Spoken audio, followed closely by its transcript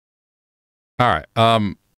Alright,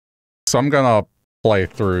 so I'm gonna play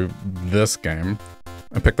through this game.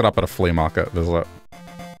 I picked it up at a flea market visit.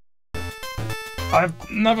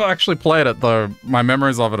 I've never actually played it though. My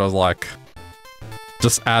memories of it was like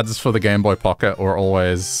just ads for the Game Boy Pocket or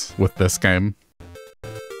always with this game.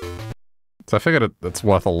 So I figured it's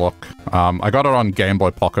worth a look. I got it on Game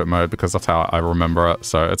Boy Pocket mode because that's how I remember it.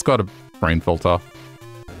 So it's got a rain filter.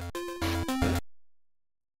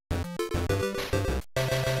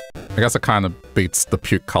 I guess it kind of beats the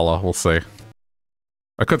puke color. We'll see.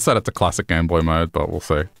 I could set it to classic Game Boy mode, but we'll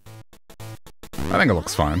see. I think it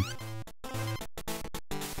looks fine.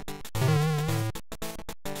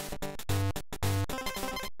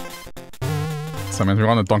 So I mean, if you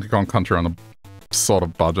want a Donkey Kong Country on a sort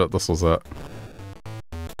of budget, this was it.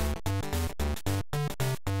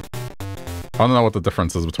 I don't know what the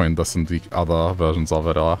differences between this and the other versions of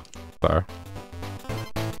it are, though.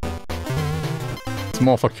 It's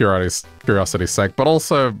more for curiosity's sake, but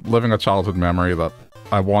also living a childhood memory that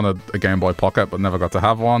I wanted a Game Boy Pocket but never got to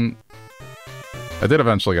have one. I did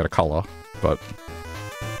eventually get a color, but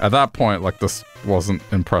at that point, like, this wasn't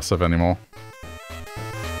impressive anymore.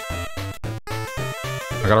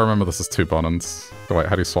 I gotta remember this is 2 buttons. Oh, wait,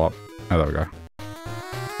 how do you swap? Oh, there we go.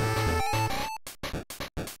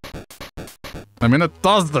 I mean, it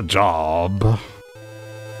does the job.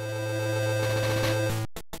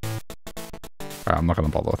 Alright, I'm not gonna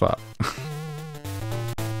bother with that.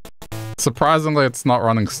 Surprisingly, it's not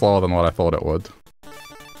running slower than what I thought it would.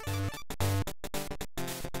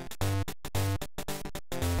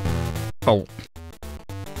 Oh.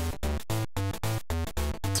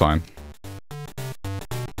 It's fine.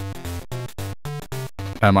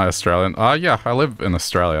 Am I Australian? Yeah, I live in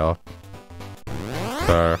Australia.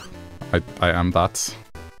 So, I am that.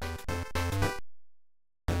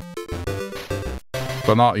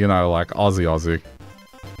 But not, you know, like Aussie.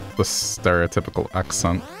 The stereotypical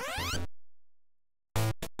accent.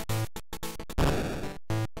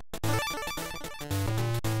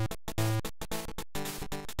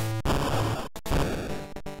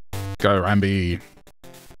 Go, Rambi!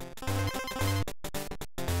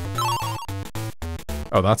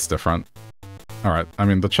 Oh, that's different. Alright, I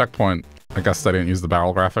mean, the checkpoint, I guess they didn't use the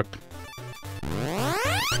barrel graphic.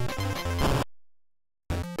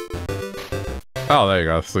 Oh, there you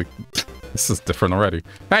go. It's like, this is different already.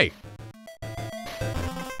 Hey!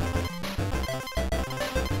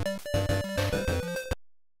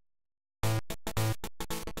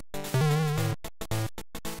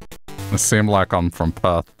 It seemed like I'm from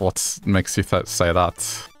Perth. What makes you say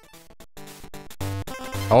that?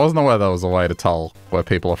 I wasn't aware there was a way to tell where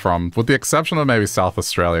people are from, with the exception of maybe South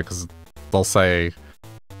Australia, because they'll say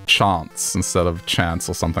chance instead of chance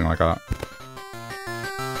or something like that.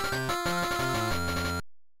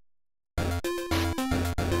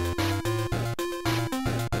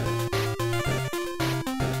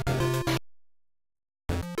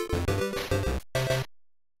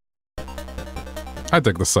 I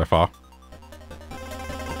dig this so far.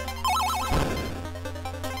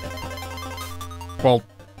 Well,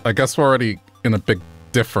 I guess we're already in a big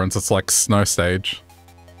difference. It's like Snow Stage.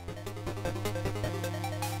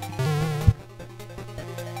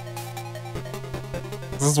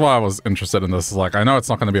 This is why I was interested in this. Like, I know it's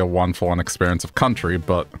not going to be a one-for-one experience of Country,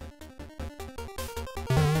 but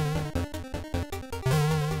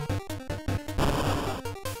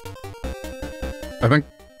I think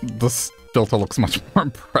this filter looks much more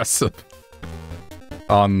impressive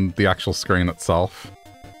on the actual screen itself.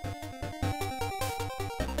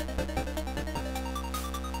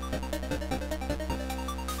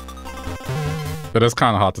 It is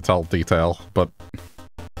kind of hard to tell detail, but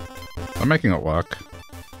I'm making it work.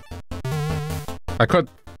 I could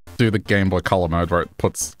do the Game Boy Color mode where it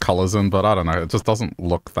puts colors in, but I don't know, it just doesn't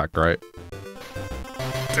look that great.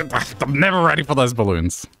 I'm never ready for those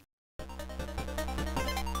balloons.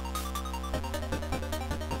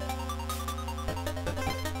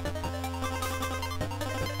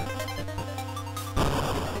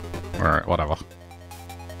 Alright, whatever.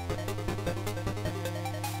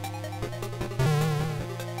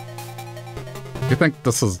 You think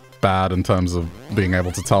this is bad in terms of being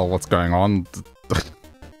able to tell what's going on?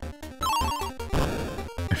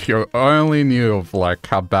 If you only knew of, like,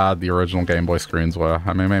 how bad the original Game Boy screens were,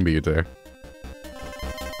 I mean, maybe you do.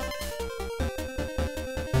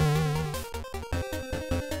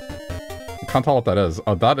 I can't tell what that is.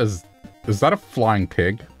 Oh, that is that a flying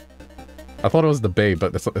pig? I thought it was the bee,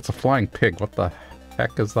 but it's a flying pig. What the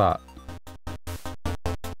heck is that?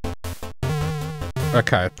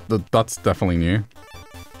 Okay, that's definitely new.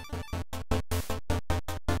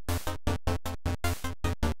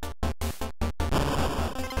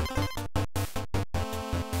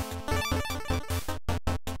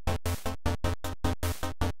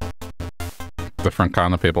 Different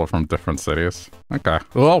kind of people from different cities. Okay.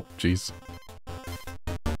 Oh, jeez.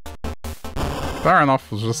 Fair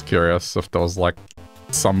enough. I was just curious if there was, like,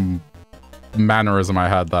 some mannerism I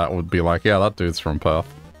had that would be like, yeah, that dude's from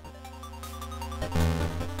Perth.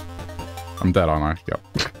 I'm dead, aren't I? Yep.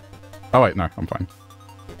 Oh, wait, no, I'm fine.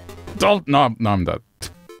 Oh, no, I'm dead.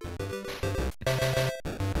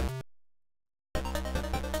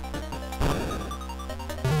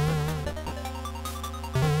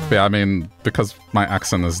 Yeah, I mean, because my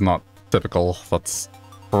accent is not typical, that's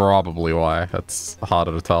probably why it's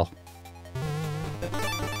harder to tell.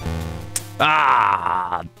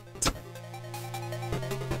 Ah!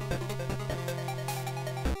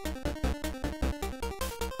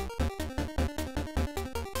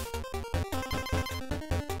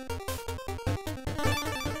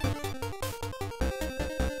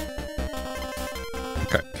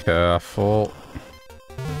 Okay, careful.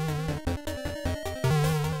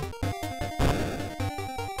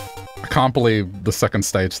 I can't believe the second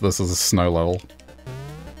stage this is a snow level.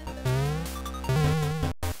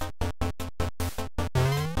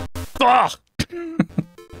 Ah!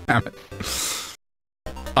 Damn it.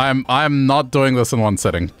 I'm not doing this in one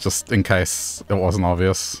sitting, just in case it wasn't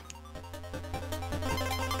obvious.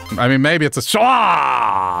 I mean, maybe it's a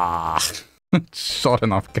shot. Shot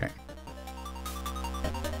enough game.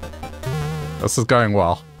 This is going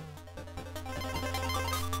well.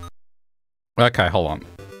 Okay, hold on.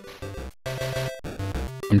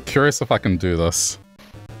 I'm curious if I can do this.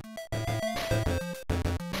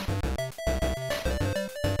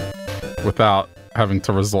 Without having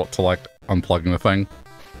to resort to, like, unplugging the thing.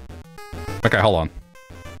 Okay, hold on.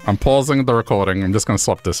 I'm pausing the recording. I'm just gonna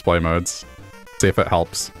swap display modes. See if it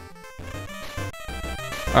helps.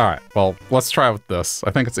 Alright, well, let's try with this.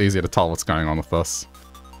 I think it's easier to tell what's going on with this.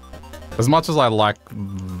 As much as I like,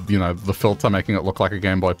 you know, the filter making it look like a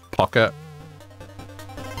Game Boy Pocket,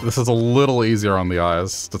 this is a little easier on the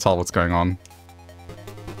eyes to tell what's going on.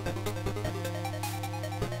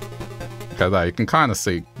 Okay, there, you can kind of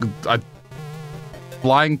see.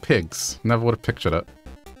 Flying pigs. Never would have pictured it.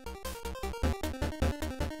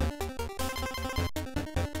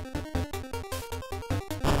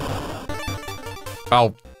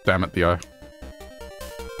 Oh, damn it, Theo.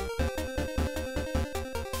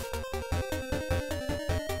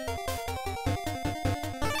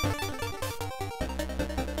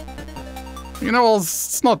 You know, well,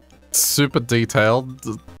 it's not super detailed.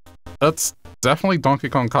 That's definitely Donkey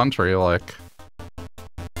Kong Country, like...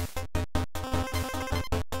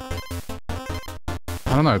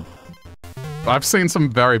 I don't know. I've seen some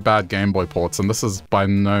very bad Game Boy ports, and this is by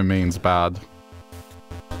no means bad.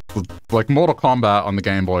 Like, Mortal Kombat on the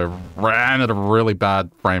Game Boy ran at a really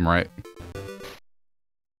bad frame rate.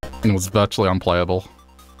 And was virtually unplayable.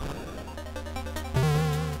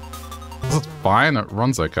 This is fine, it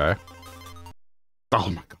runs okay. Oh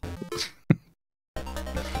my god.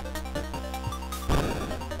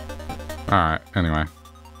 Alright, anyway.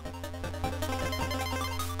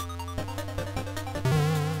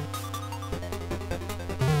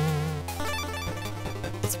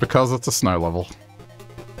 It's because it's a snow level.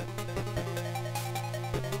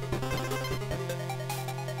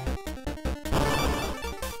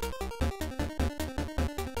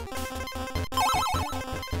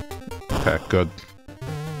 Okay, good.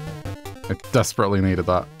 I desperately needed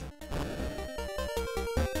that.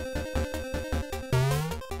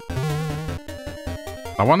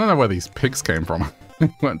 I want to know where these pigs came from.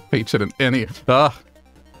 They weren't featured in any of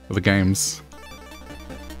the games.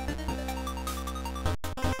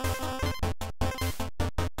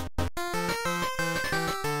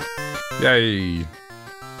 Yay!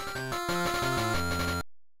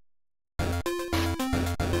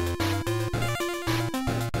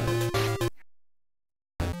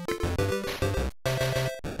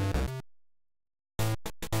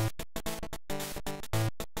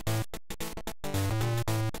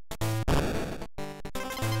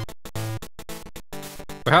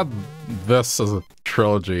 They had this as a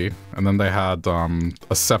trilogy, and then they had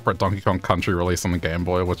a separate Donkey Kong Country release on the Game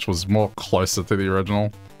Boy, which was more closer to the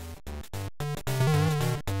original.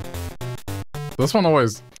 This one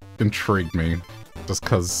always intrigued me, just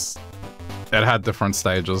because it had different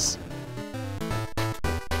stages.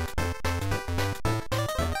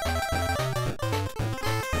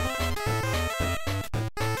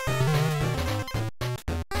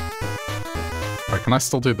 Wait, can I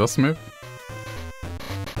still do this move?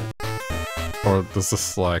 Or does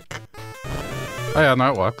this, like... Oh yeah,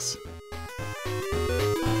 no, it works.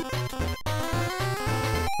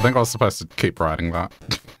 I think I was supposed to keep riding that.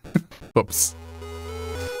 Oops.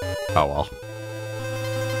 Oh well.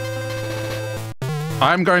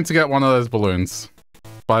 I'm going to get one of those balloons.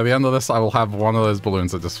 By the end of this, I will have one of those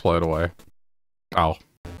balloons that just float away. Oh.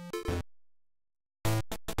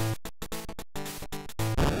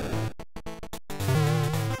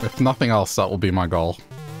 If nothing else, that will be my goal.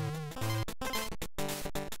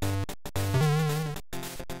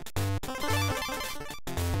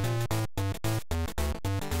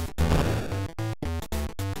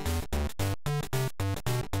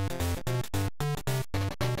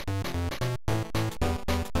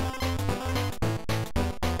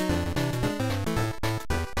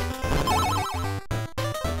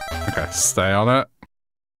 Okay, stay on it.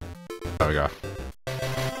 There we go.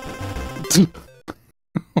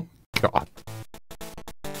 Oh, God.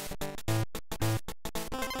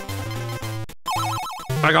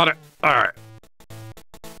 I got it. Alright.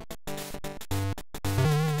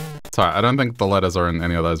 Sorry, I don't think the letters are in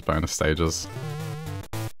any of those bonus stages.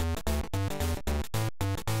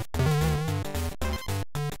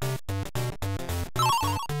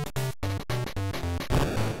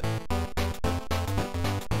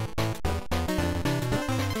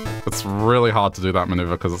 It's really hard to do that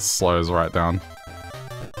maneuver because it slows right down.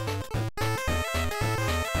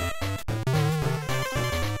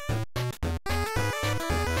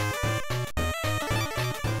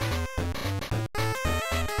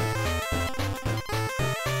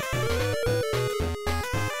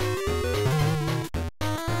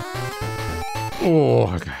 Oh,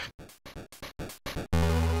 okay.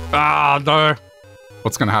 Ah, no.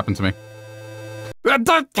 What's gonna happen to me?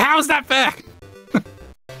 How's that fair?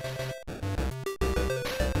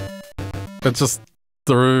 It just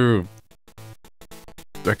threw...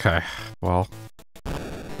 Okay, well...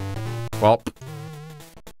 Well...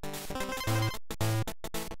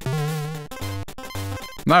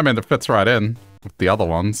 No, I mean, it fits right in with the other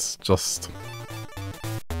ones, just...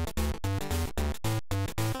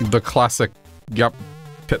 The classic, yep,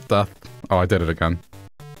 pit death. Oh, I did it again.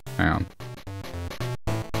 Hang on.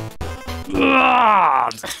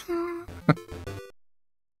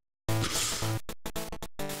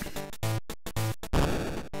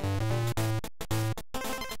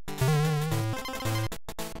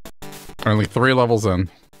 Only 3 levels in.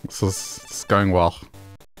 This is going well.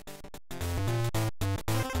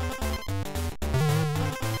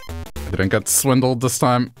 I didn't get swindled this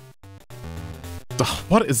time. Ugh,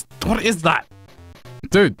 what is that?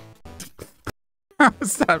 Dude. How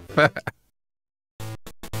is that fair?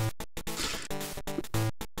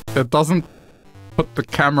 It doesn't put the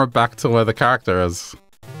camera back to where the character is.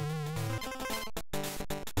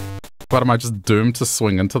 But am I just doomed to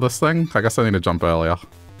swing into this thing? I guess I need to jump earlier.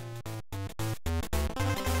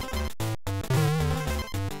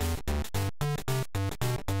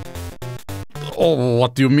 Oh,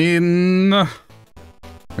 what do you mean?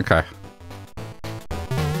 Okay.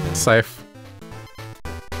 Safe.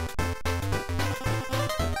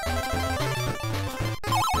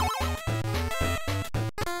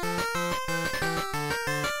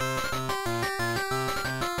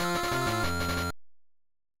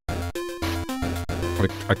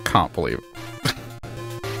 I can't believe it.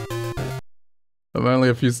 I'm only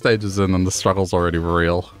a few stages in and the struggle's already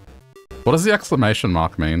real. What does the exclamation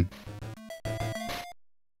mark mean?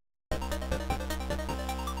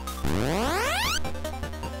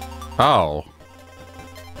 Oh.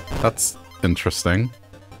 That's interesting.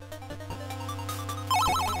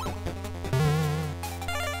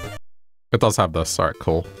 It does have this. Alright,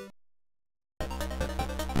 cool.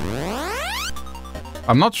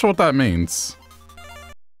 I'm not sure what that means.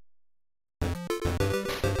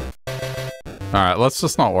 Alright, let's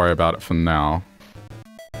just not worry about it for now.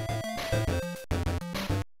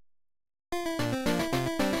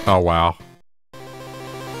 Oh, wow.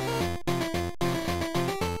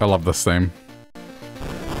 I love this theme.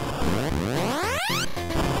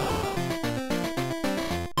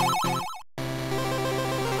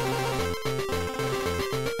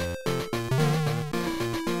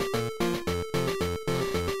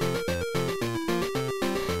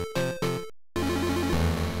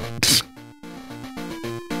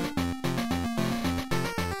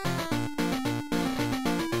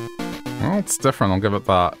 Well, it's different, I'll give it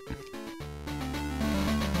that.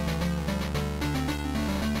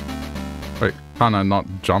 Wait, can't I not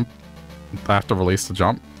jump? I have to release the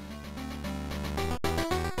jump?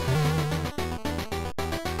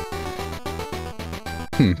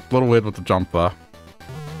 A little weird with the jump there.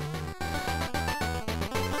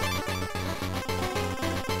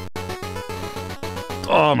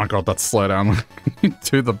 Oh my god, that's slow down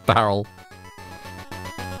to the barrel.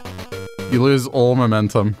 You lose all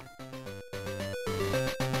momentum.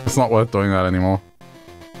 It's not worth doing that anymore.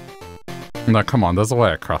 No, come on, there's a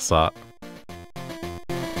way across that.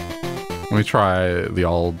 Let me try the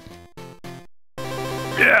old...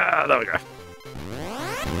 Yeah, there we go.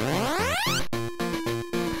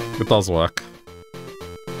 It does work.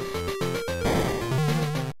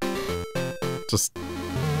 Just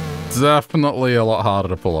definitely a lot harder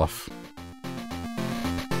to pull off.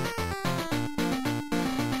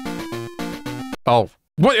 Oh.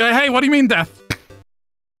 What? Hey, what do you mean death?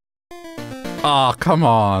 Oh, come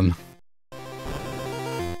on.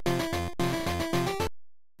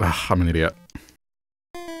 Ugh, I'm an idiot.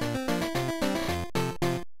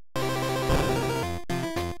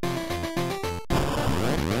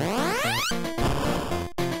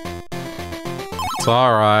 It's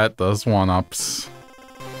alright, there's one-ups.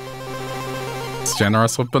 It's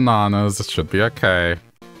generous with bananas, it should be okay.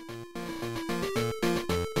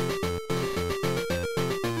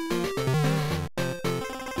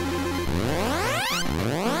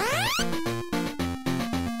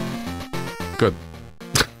 Good.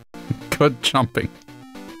 Good jumping.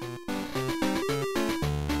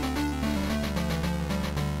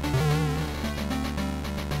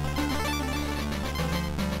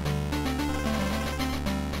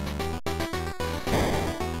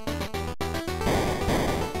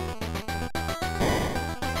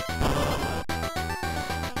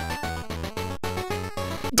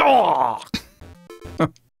 Oh!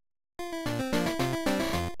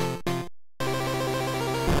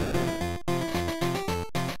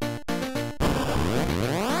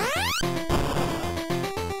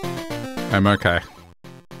 I'm okay.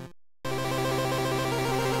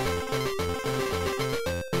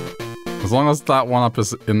 As long as that one-up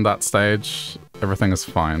is in that stage, everything is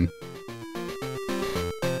fine.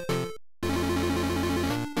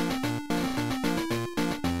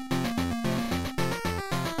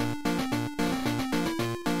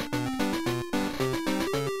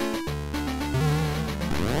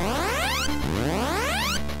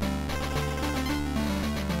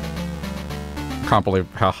 I can't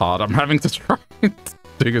believe how hard I'm having to try to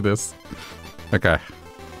do this. Okay.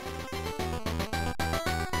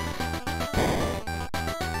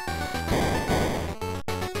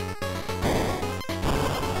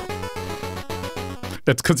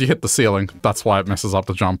 It's because you hit the ceiling. That's why it messes up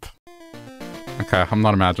the jump. Okay, I'm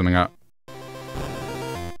not imagining it.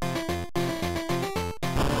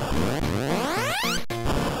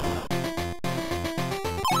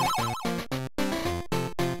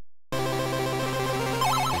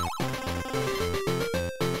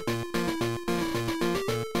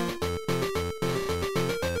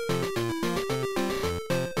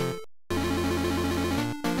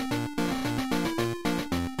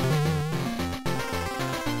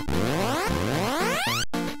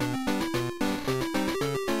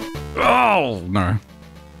 Oh, no.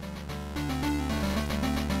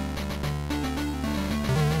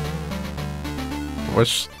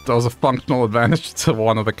 Wish there was a functional advantage to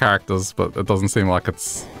one of the characters, but it doesn't seem like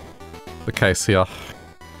it's the case here.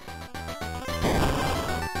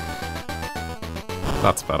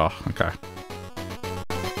 That's better, okay.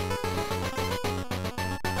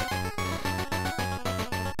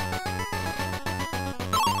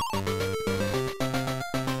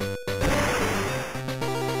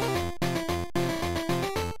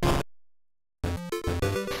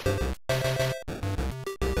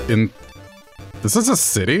 This is a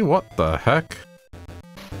city? What the heck?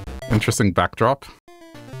 Interesting backdrop.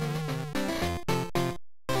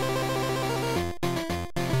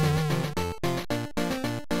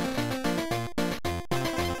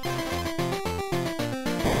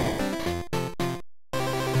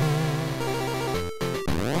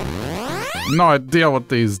 No idea what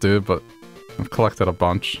these do, but I've collected a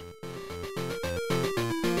bunch.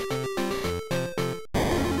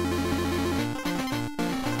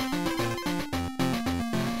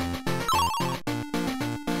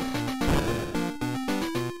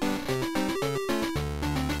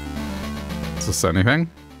 Is this anything?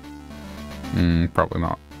 Probably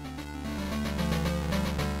not.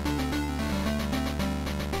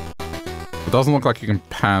 It doesn't look like you can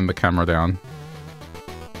pan the camera down.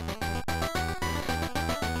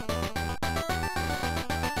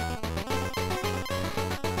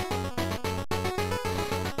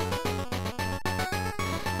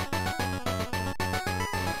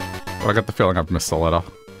 But I get the feeling I've missed a letter.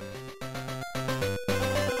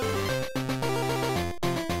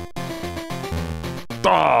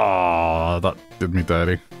 Oh, that did me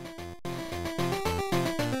dirty.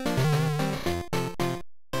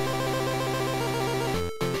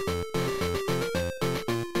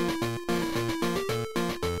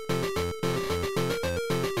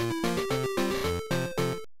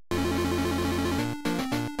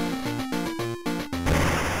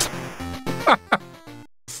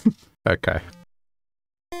 Okay.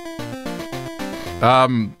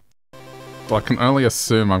 Well, I can only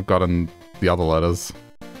assume I've gotten the other letters.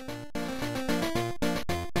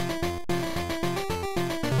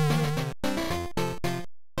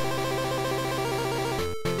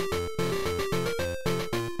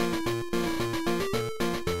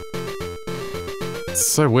 It's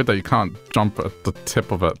so weird that you can't jump at the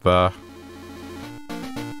tip of it there.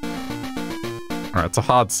 Alright, it's a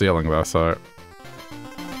hard ceiling though, so...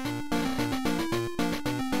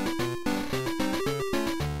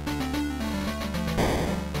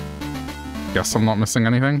 Guess I'm not missing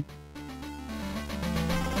anything?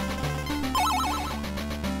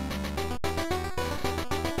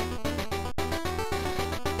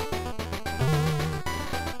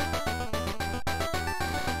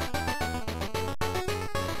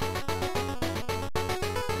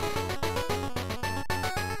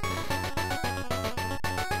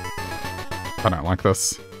 I don't like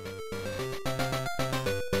this.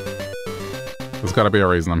 There's gotta be a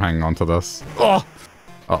reason I'm hanging on to this. Oh!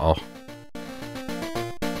 Uh-oh.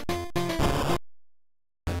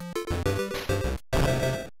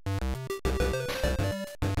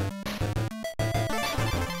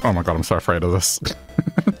 Oh my god, I'm so afraid of this.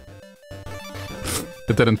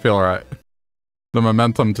 It didn't feel right. The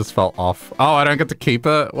momentum just felt off. Oh, I don't get to keep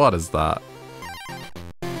it? What is that?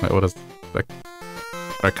 Wait, what is...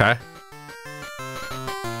 Okay.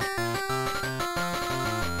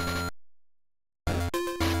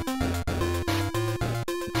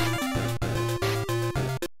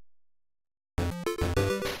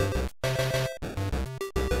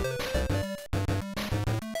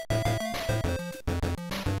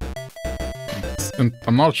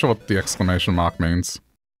 I'm not sure what the exclamation mark means.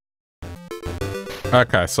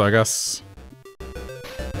 Okay, so I guess...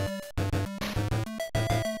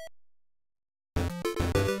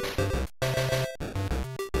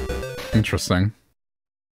 Interesting.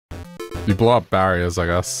 You blow up barriers, I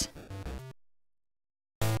guess.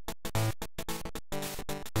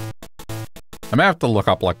 I may have to look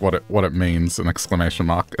up like what it means, an exclamation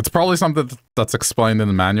mark. It's probably something that's explained in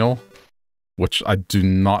the manual, which I do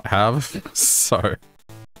not have, so...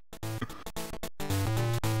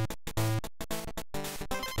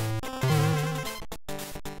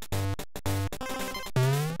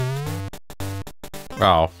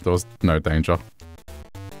 Oh, there was no danger.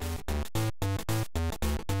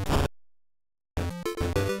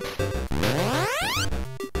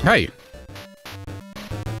 Hey!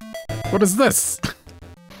 What is this?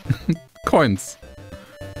 Coins.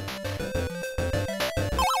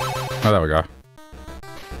 Oh, there we go.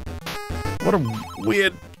 What a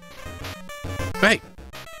weird... Hey!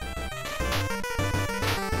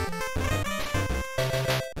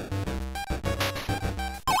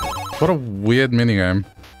 What a weird minigame.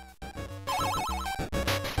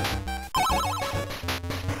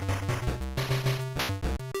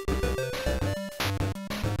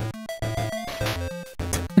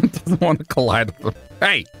 Doesn't want to collide with them.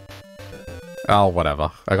 Hey! Oh,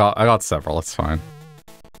 whatever. I got several, it's fine.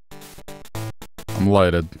 I'm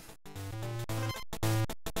loaded.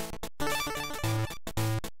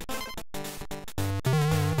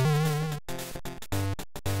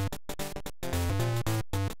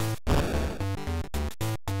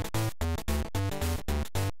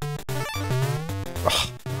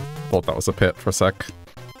 Thought that was a pit for a sec.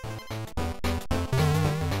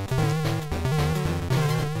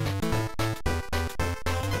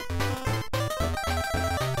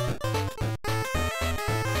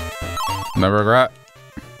 No regret.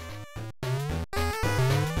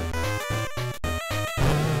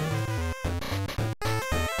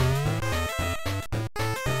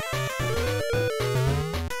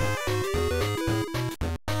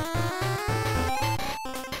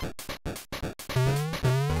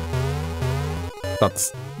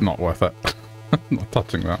 That's not worth it. Not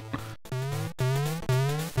touching that.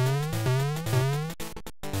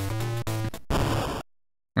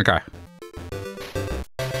 Okay.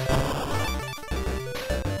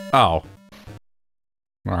 Oh.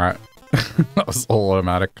 Alright. That was all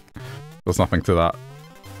automatic. There's nothing to that.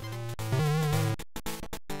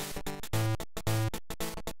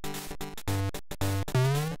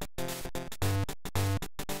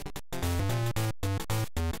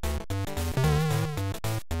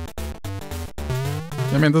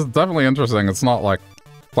 I mean, this is definitely interesting. It's not like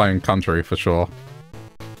playing country for sure.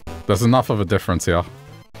 There's enough of a difference here.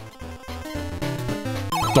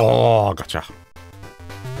 Oh, gotcha.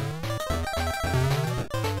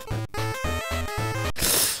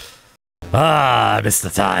 Ah,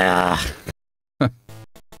 Mr. Tire.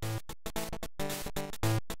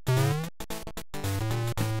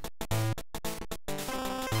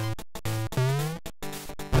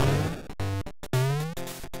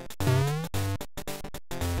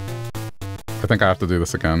 think I have to do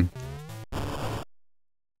this again.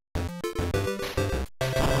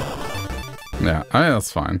 Yeah, I mean, that's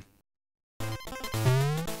fine.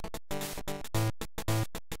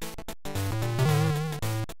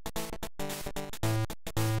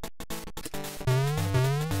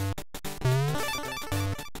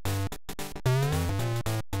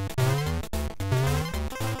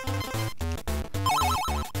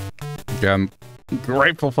 Again,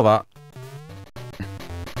 grateful for that.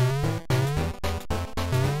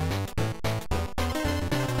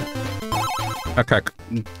 Okay,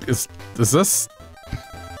 is this...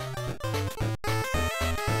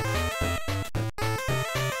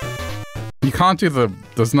 You can't do the...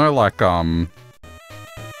 There's no, like that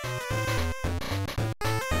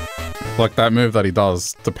move that he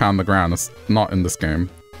does to pound the ground. It's not in this game.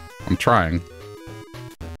 I'm trying.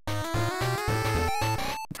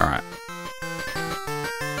 Alright.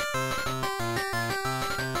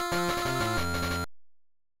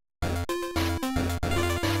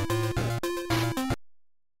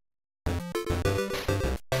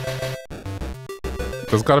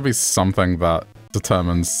 There's gotta be something that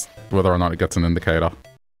determines whether or not it gets an indicator.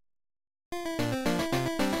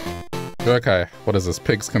 Okay, what is this?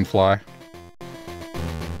 Pigs can fly.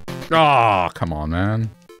 Ah, oh, come on, man.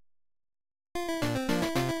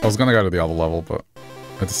 I was gonna go to the other level, but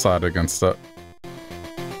I decided against it.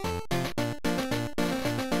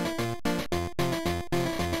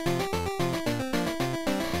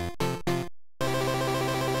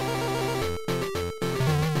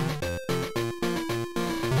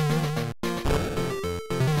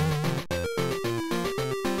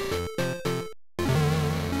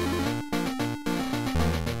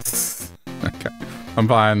 I'm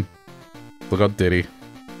fine. Look up Diddy.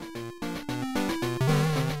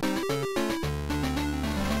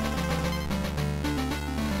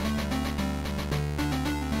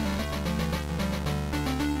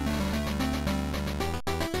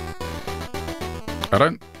 I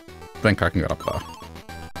don't think I can get up there.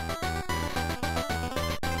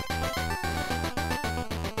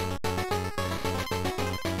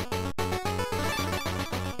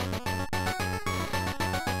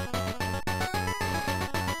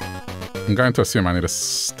 I'm going to assume I need to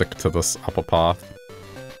stick to this upper path.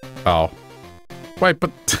 Oh. Wait, but...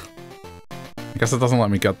 I guess it doesn't let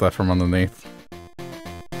me get there from underneath.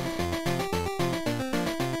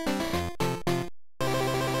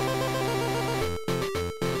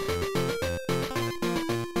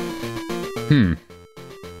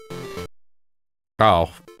 Oh.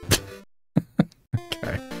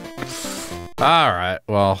 Okay. Alright,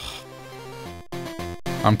 well...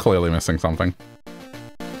 I'm clearly missing something.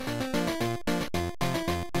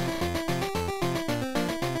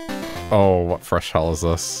 Oh, what fresh hell is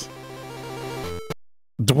this?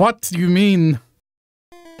 What do you mean?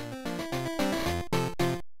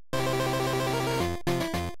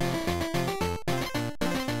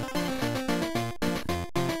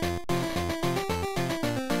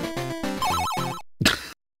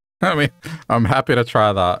 I mean, I'm happy to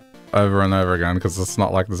try that over and over again because it's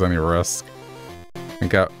not like there's any risk. And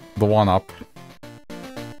get the one up.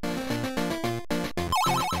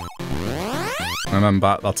 And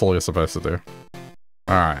then that's all you're supposed to do.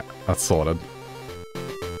 Alright, that's sorted.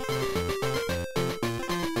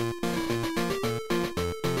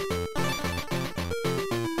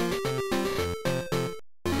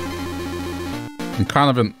 I'm kind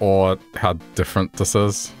of in awe at how different this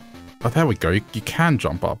is. Oh, there we go. You can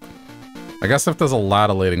jump up. I guess if there's a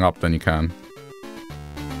ladder leading up, then you can.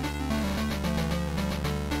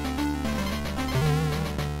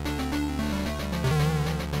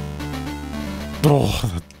 Oh,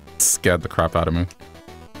 that scared the crap out of me.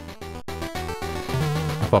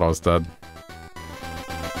 I thought I was dead.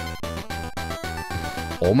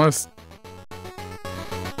 Almost.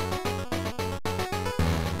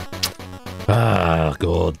 Ah,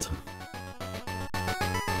 God.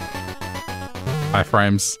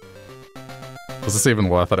 Iframes. Was this even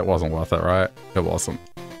worth it? It wasn't worth it, right? It wasn't.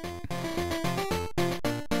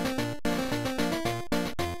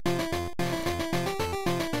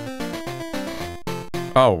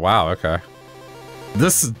 Oh, wow, okay.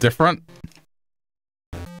 This is different.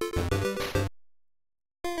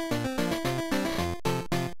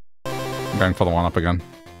 I'm going for the one up again.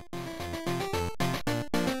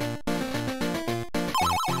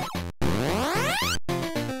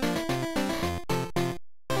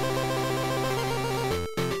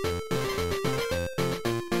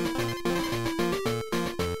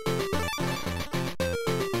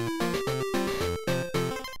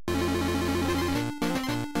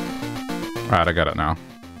 Alright, I got it now.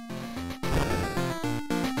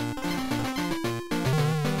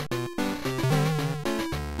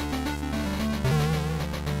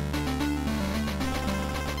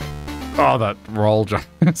 Oh, that roll jump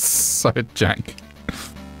is so jank.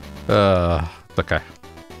 Okay.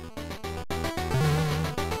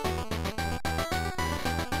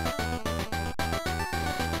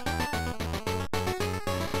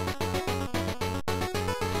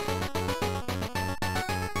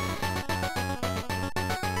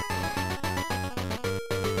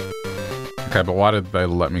 Okay, but why did they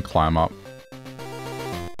let me climb up?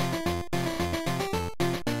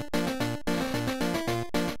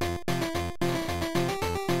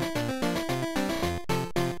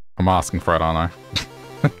 I'm asking for it, aren't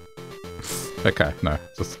I? Okay, no,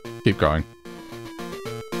 just keep going.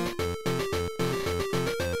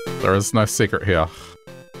 There is no secret here.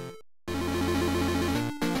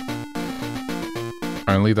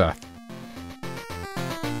 Only death.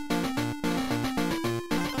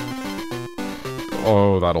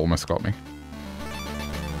 Oh, that almost got me.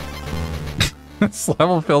 This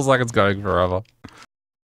level feels like it's going forever.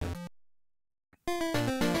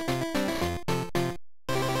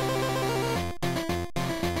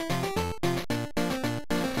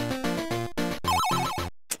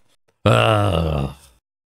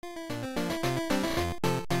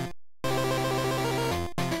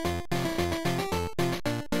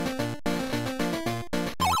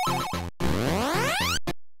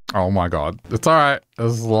 Oh my god. It's alright.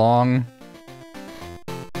 As long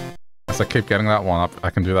as I keep getting that one up, I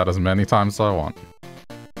can do that as many times as I want.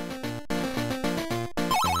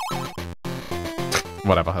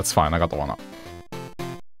 Whatever, it's fine. I got the one up.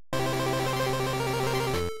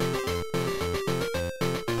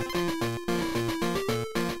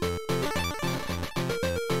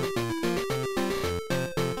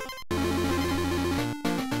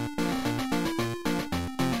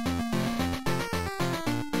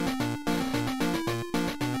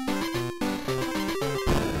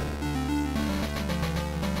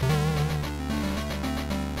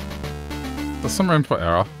 There's some room for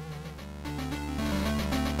error.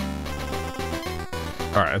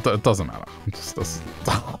 Alright, it doesn't matter. Just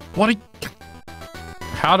what are you...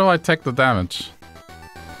 How do I take the damage?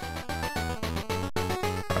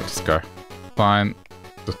 I'll just go. Fine.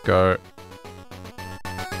 Just go.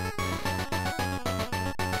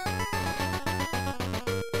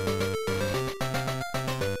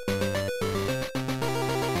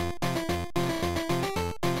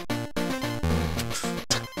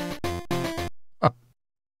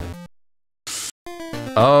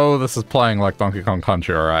 Oh, this is playing like Donkey Kong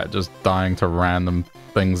Country, alright. Just dying to random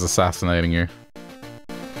things assassinating you.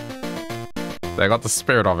 They got the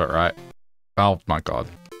spirit of it, right? Oh my god.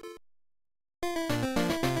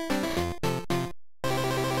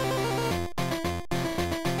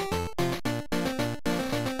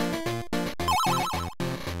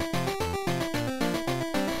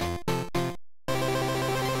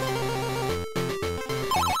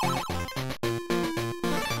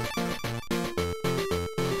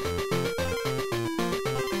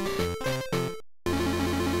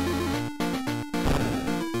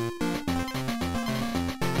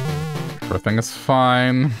 Everything is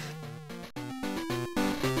fine.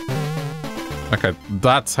 Okay,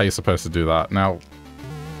 that's how you're supposed to do that. Now,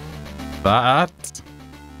 that...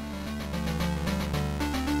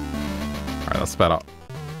 Alright, that's better.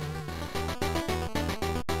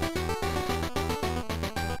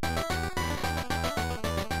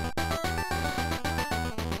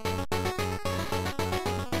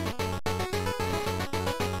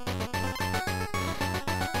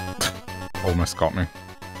 Almost got me.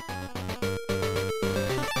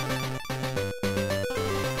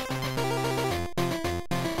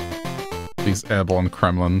 These airborne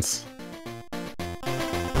Kremlins.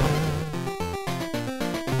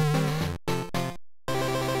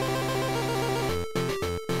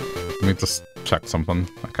 Let me just check something.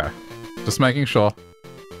 Okay. Just making sure.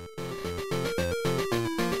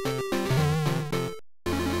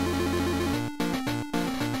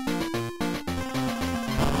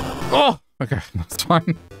 Oh! Okay, that's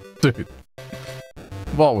fine. Dude.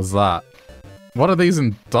 What was that? What are these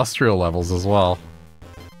industrial levels as well?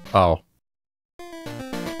 Oh.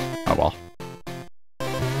 Oh well.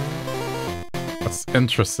 That's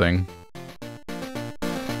interesting.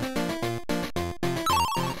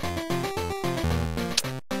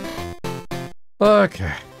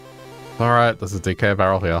 Okay. Alright, there's a DK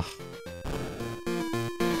barrel here.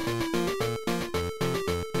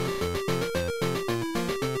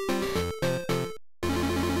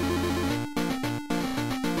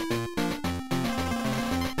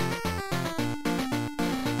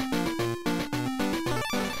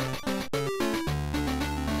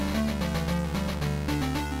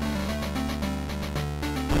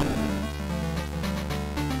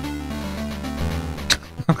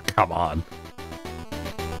 Come on.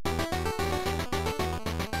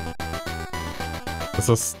 Is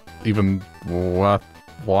this even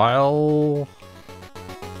worthwhile?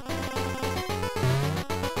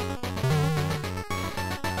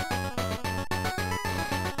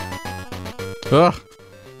 Ugh.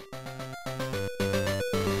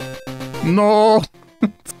 No!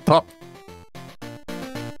 Stop.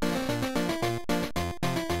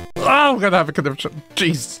 Oh, I'm gonna have a conniption.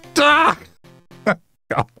 Jeez. Ah!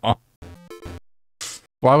 Come on.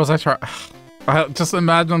 Why was I trying? I just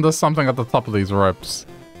imagine there's something at the top of these ropes.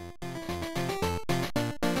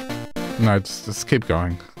 No, just keep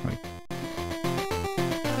going. Like...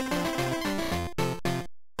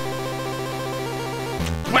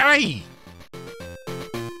 Wait!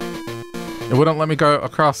 It wouldn't let me go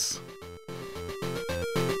across.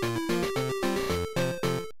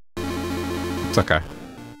 It's okay.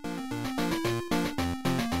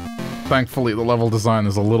 Thankfully, the level design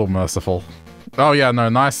is a little merciful. Oh yeah, no,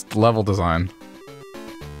 nice level design.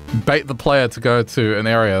 Bait the player to go to an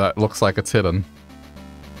area that looks like it's hidden.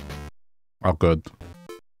 Oh, good.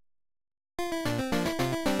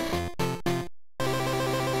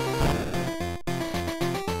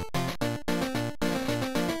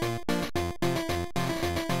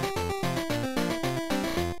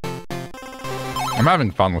 I'm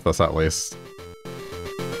having fun with this, at least.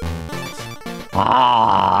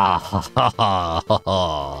 Ah, ha, ha, ha,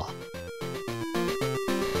 ha.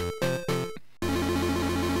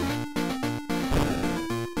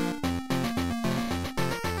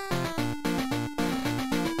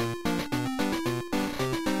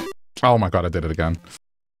 Oh my god, I did it again.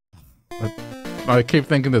 I keep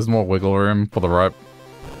thinking there's more wiggle room for the rope.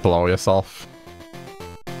 Blow yourself.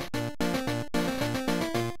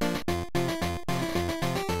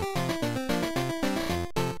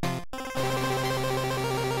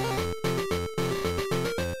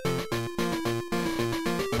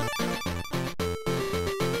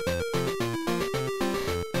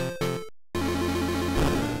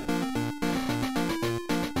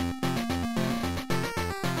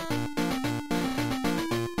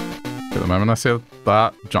 The moment I see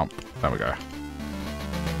that, jump. There we go.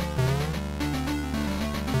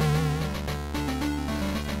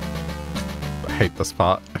 I hate this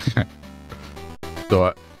part. Do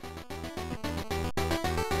it.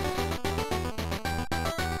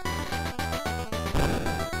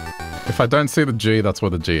 If I don't see the G, that's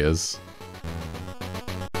where the G is.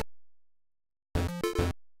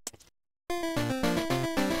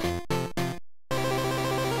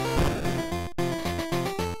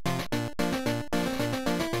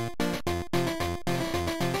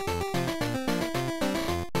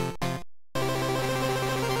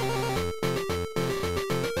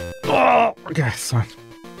 Okay, it's fine.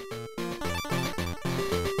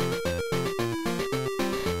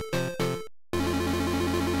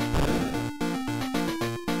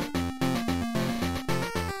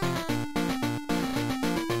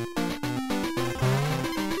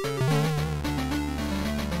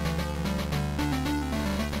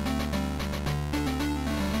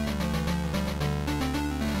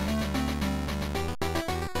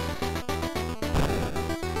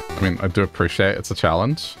 I mean, I do appreciate it's a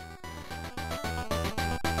challenge.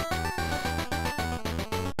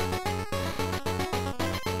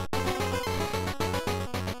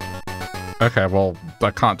 Okay, well, I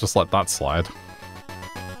can't just let that slide.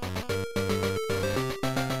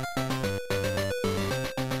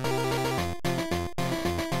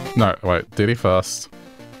 No, wait, Diddy first.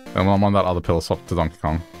 Then I'm on that other pillar, swap to Donkey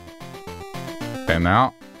Kong. Okay,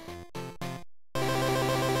 now.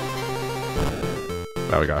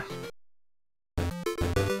 There we go.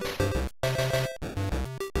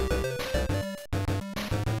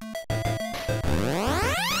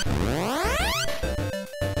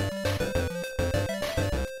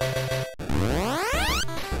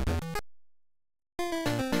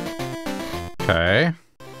 Okay.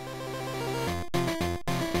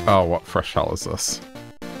 Oh, what fresh hell is this?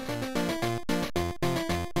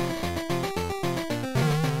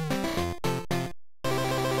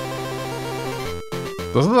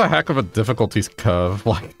 This is a heck of a difficulty curve.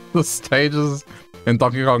 Like, the stages in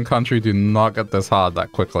Donkey Kong Country do not get this hard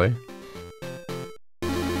that quickly.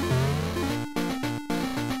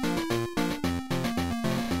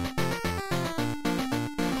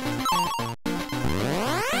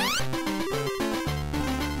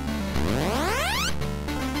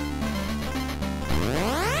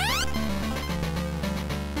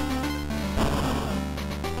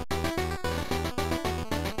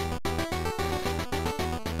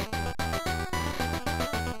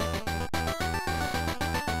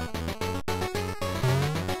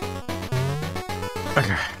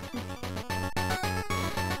 Okay.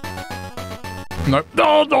 Nope.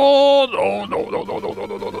 No, no, no, no, no, no, no, no,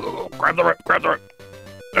 no, no, no, no. Grab the rope, grab the rope.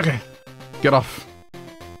 Okay. Get off.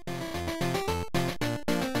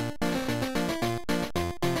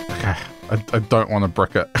 Okay. I don't want to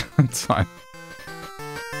brick it. It's fine.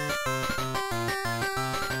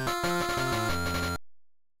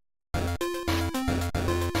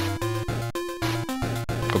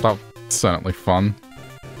 But that was certainly fun.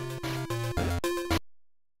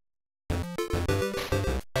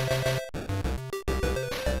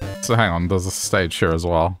 So hang on, there's a stage here as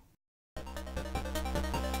well.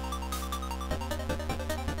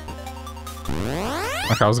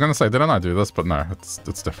 Okay, I was gonna say, didn't I do this? But no, it's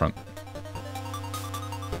different.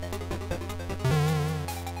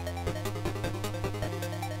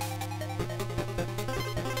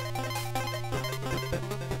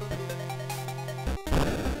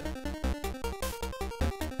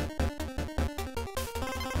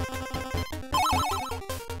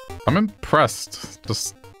 I'm impressed.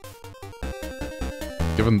 Just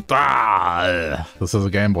given this is a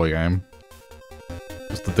Game Boy game.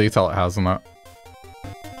 Just the detail it has in it.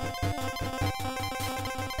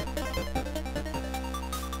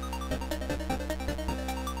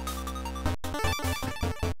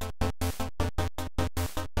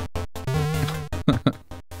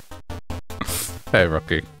 Hey,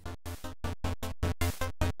 Rookie.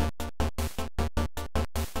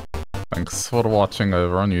 Thanks for watching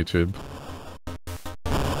over on YouTube.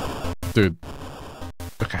 Dude.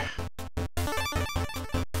 Okay.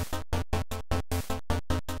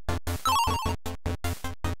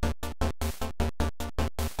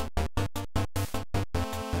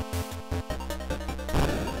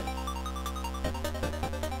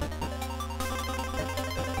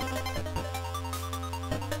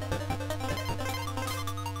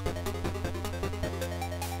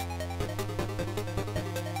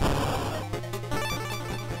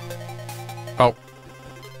 Oh.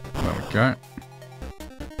 There we go.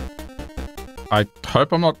 I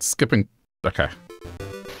hope I'm not skipping... Okay.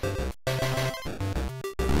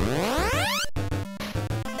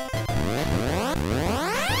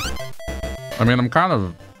 I mean, I'm kind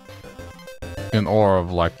of in awe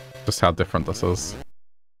of, like, just how different this is.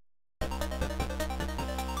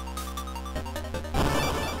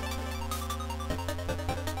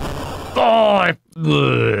 Oh,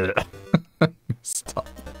 Stop.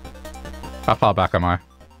 How far back am I?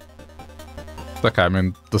 Okay, I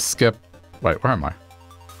mean, the skip... Wait, where am I?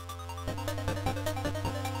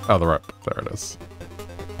 Oh, the rope. There it is.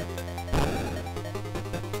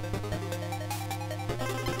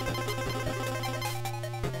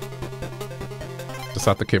 Just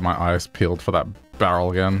have to keep my eyes peeled for that barrel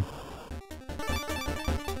again.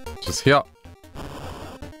 Just here.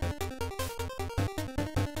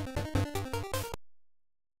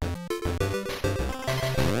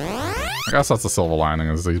 I guess that's the silver lining,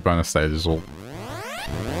 is these bonus stages will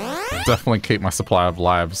definitely keep my supply of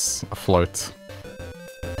lives afloat.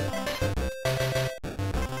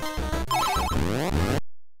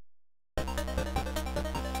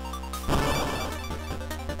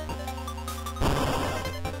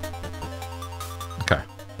 Okay.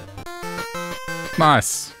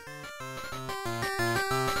 Nice.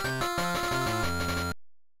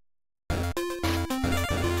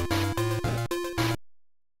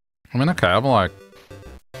 I mean, okay, I'm like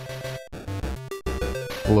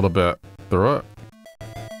a little bit through it.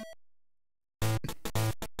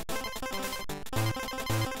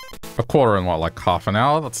 A quarter in what, like half an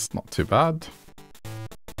hour? That's not too bad.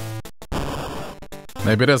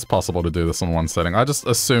 Maybe it is possible to do this in one setting. I just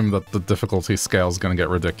assume that the difficulty scale is going to get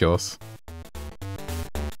ridiculous.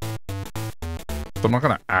 So I'm not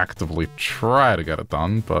going to actively try to get it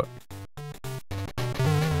done, but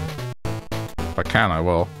if I can, I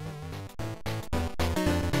will.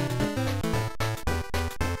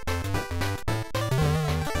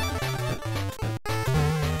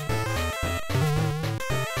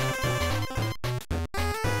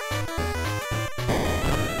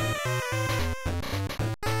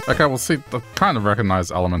 Okay, we'll see. I kind of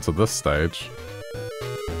recognize elements of this stage.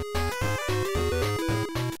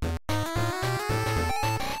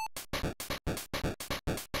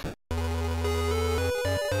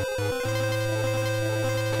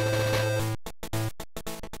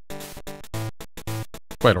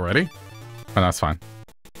 Wait, already? Oh, that's fine.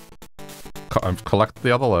 I've collected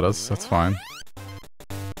the other letters, that's fine.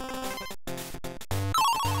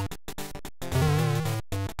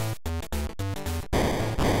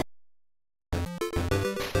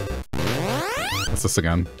 What's this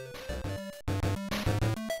again?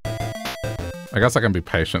 I guess I can be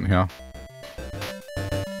patient here.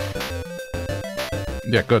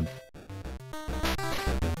 Yeah, good.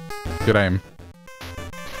 Good aim.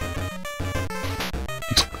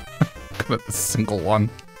 Good at the single one.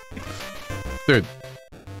 Dude.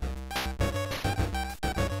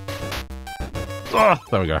 Oh,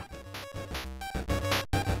 there we go.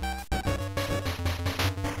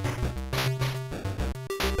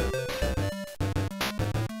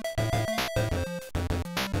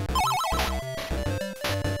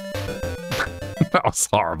 That was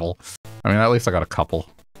horrible. I mean, at least I got a couple.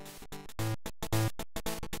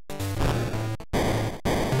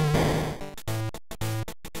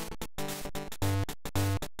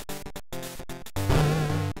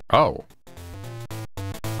 Oh.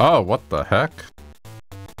 Oh, what the heck?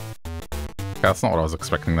 That's not what I was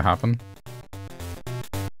expecting to happen.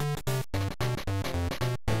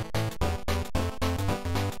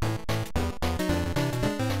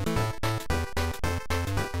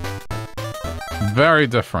 Very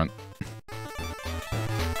different.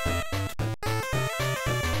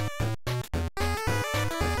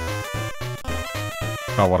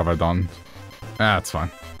 Oh, what have I done? Ah, it's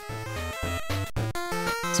fine.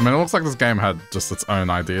 So, I mean, it looks like this game had just its own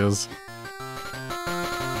ideas.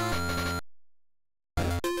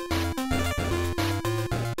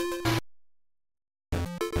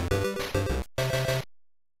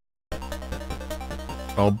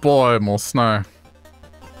 Oh boy, more snow.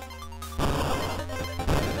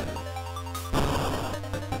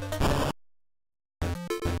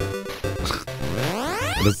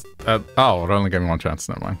 It is, oh, it only gave me one chance,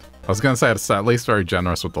 never mind. I was gonna say it's at least very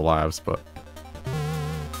generous with the lives, but...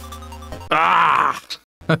 Ah!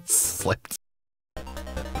 It slipped.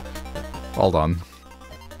 Hold on.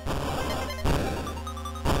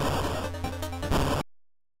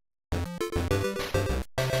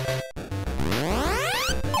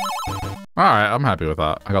 Alright, I'm happy with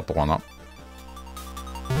that. I got the one up.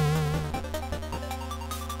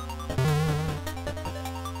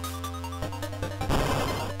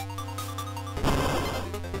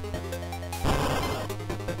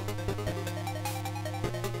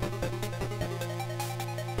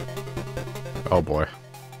 Oh boy.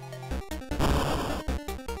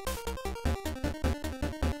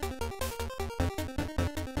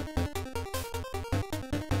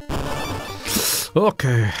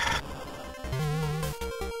 Okay.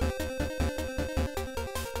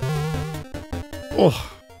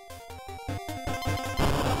 Oh.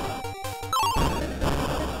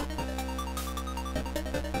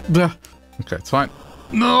 Yeah. Okay, it's fine.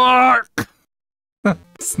 No!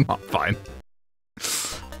 It's not fine.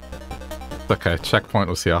 Okay, checkpoint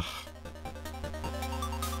was here.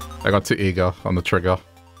 I got too eager on the trigger.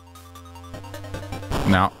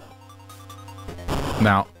 Now.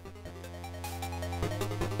 Now.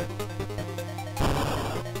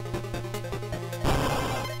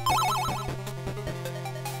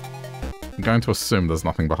 I'm going to assume there's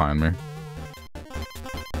nothing behind me.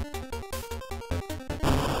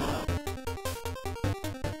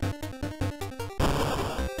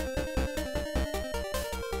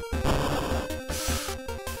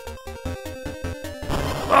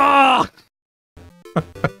 Ah!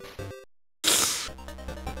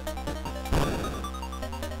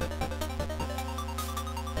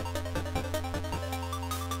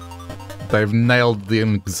 They've nailed the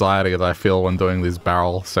anxiety that I feel when doing these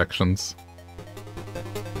barrel sections.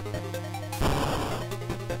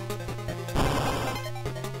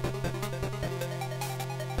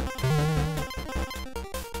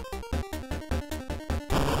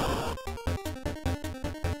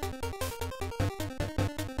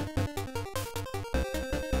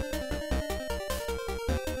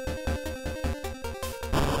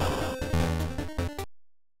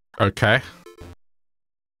 Okay.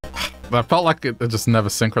 That felt like it just never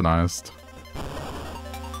synchronized.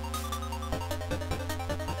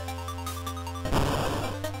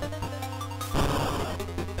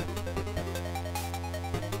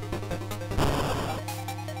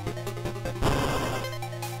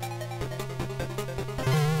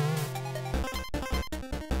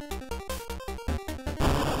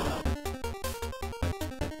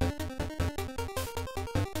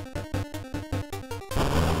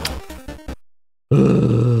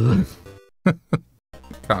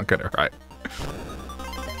 Can't get it right.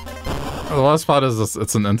 The worst part is this,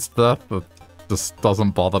 it's an insta-death that just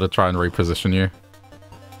doesn't bother to try and reposition you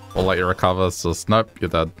or let you recover. It's just, nope, you're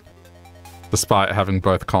dead. Despite having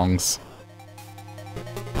both Kongs.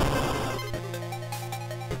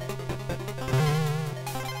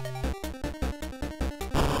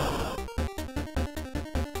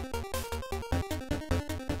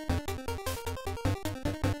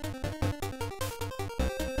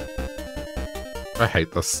 I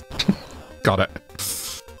hate this. Got it.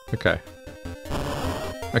 Okay.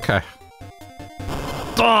 Okay.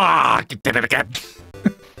 Ah! You did it again!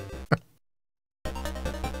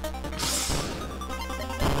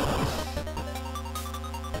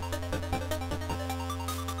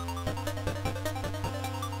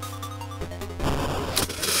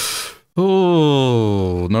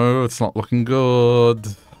 Oh no, it's not looking good.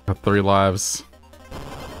 Got 3 lives.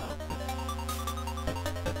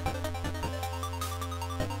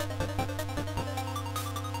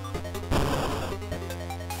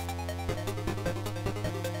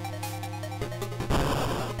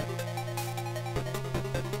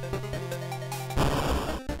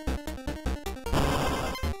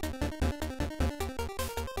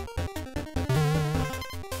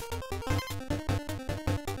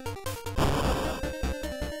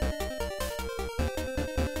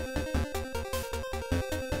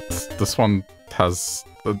 This one has,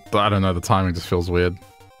 I don't know, the timing just feels weird.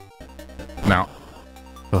 Now.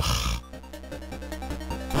 Ugh.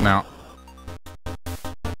 Now.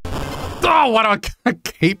 Oh, why do I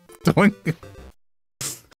keep doing it?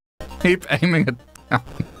 Keep aiming it down.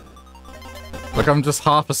 Like I'm just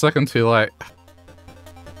half a second too late.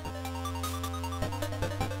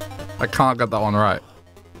 I can't get that one right.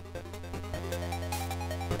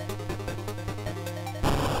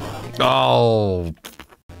 Oh.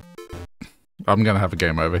 I'm gonna have a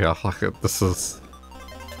game over here. Like this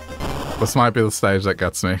might be the stage that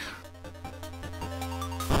gets me.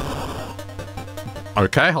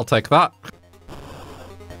 Okay, I'll take that.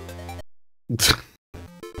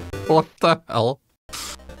 What the hell?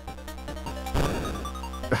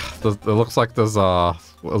 It looks like there's a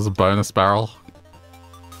bonus barrel.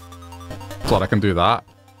 So I can do that.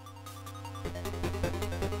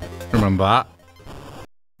 Remember that?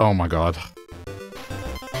 Oh my god.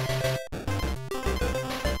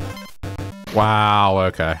 Wow,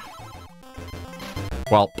 okay.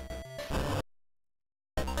 Well.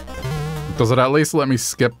 Does it at least let me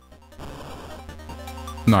skip?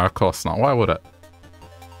 No, of course not. Why would it?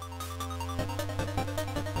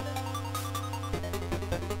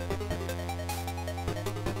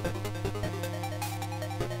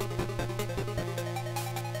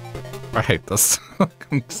 I hate this.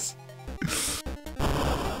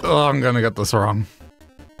 Oh, I'm gonna get this wrong.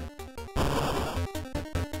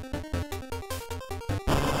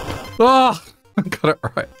 Oh, I got it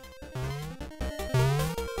right.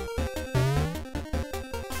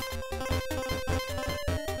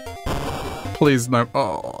 Please, no.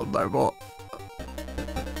 Oh, no more.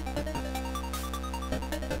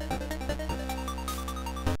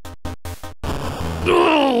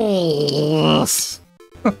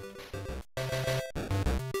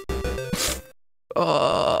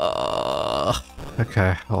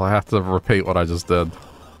 Okay, well, I have to repeat what I just did.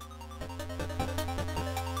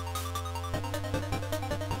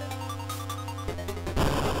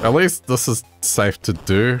 At least this is safe to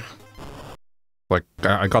do. Like,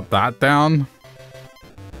 I got that down.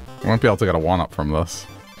 I won't be able to get a 1-up from this.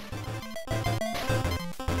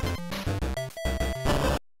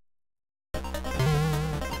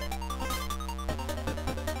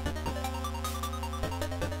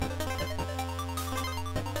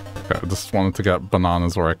 Okay, I just wanted to get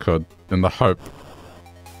bananas where I could, in the hope.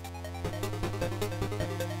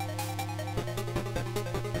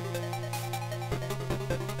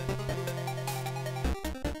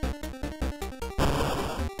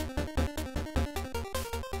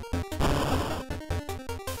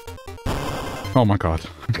 Oh my god.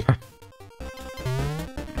 Okay.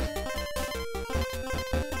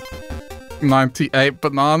 98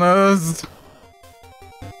 bananas!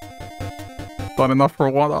 Not enough for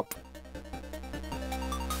a 1-up.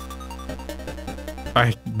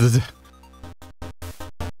 I did.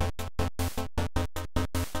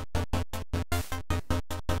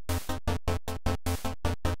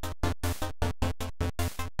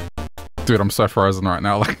 Dude, I'm so frozen right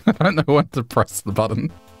now. Like, I don't know when to press the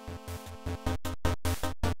button.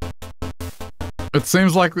 It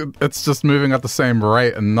seems like it's just moving at the same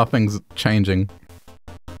rate and nothing's changing.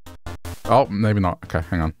 Oh, maybe not. Okay,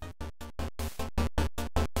 hang on.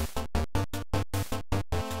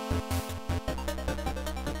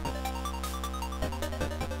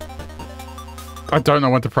 I don't know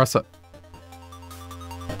when to press it.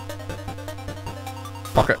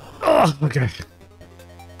 Fuck it. Oh, okay.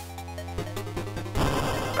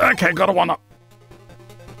 Okay, got a 1-up.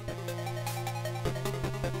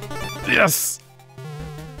 Yes!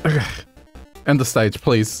 Okay. End the stage,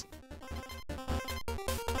 please.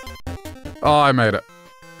 Oh, I made it.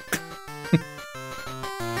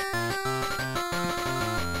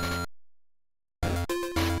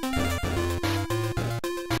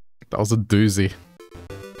 That was a doozy.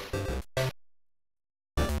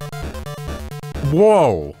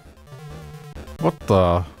 Whoa! What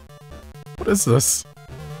the? What is this?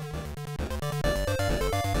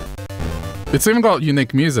 It's even got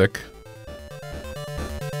unique music.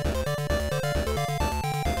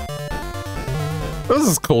 This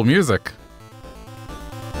is cool music.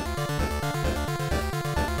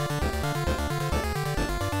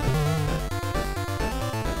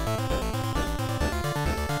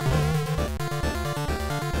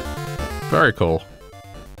 Very cool.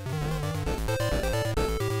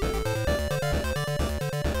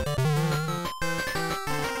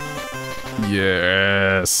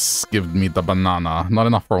 Yes, give me the banana. Not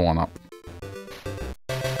enough for one up.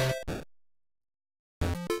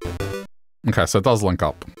 Okay, so it does link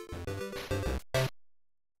up.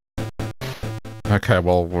 Okay,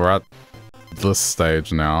 well, we're at this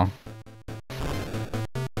stage now.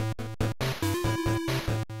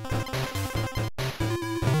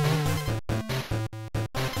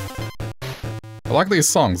 I like these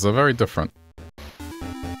songs, they're very different.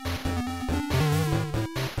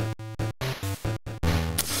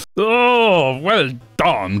 Oh, well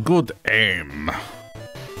done, good aim.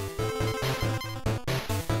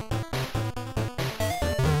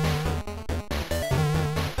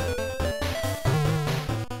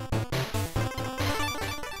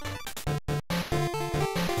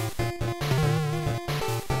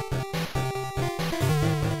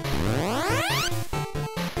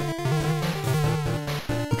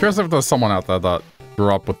 I'm curious if there's someone out there that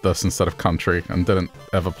grew up with this instead of country and didn't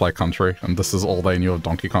ever play country, and this is all they knew of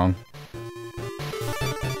Donkey Kong.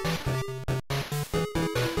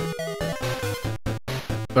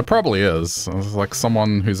 There probably is. It's like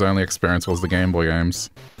someone whose only experience was the Game Boy games.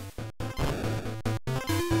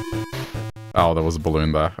 Oh, there was a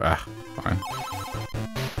balloon there. Ah, fine.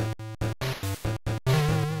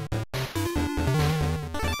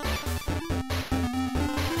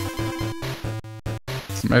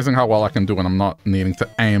 It's amazing how well I can do when I'm not needing to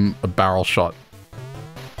aim a barrel shot.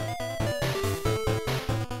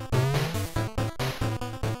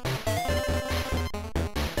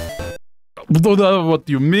 What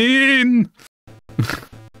do you mean?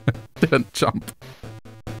 Didn't jump.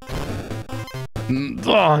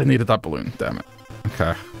 Oh, I needed that balloon, damn it.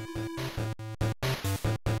 Okay.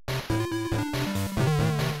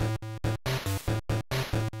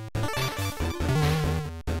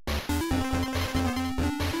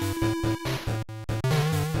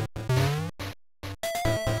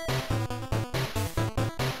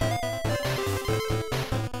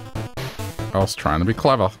 I was trying to be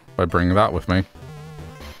clever by bringing that with me.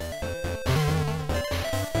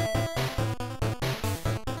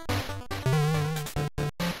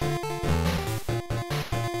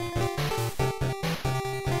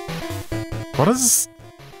 What does this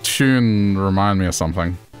tune remind me of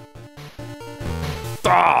something?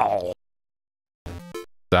 Oh!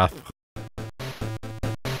 Death.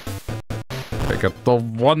 Take it the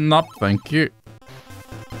one up, thank you.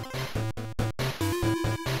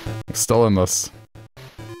 I'm still in this.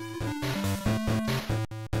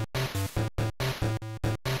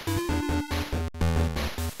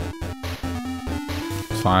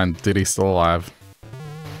 Fine, Diddy's still alive.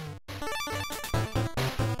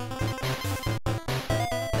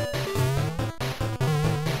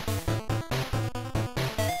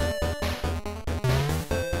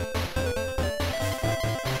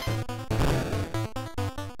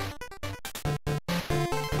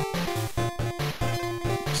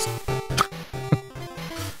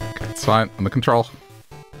 It's fine, under control.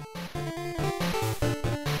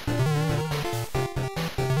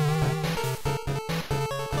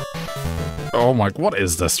 Oh my, what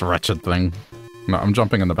is this wretched thing? No, I'm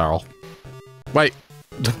jumping in the barrel. Wait,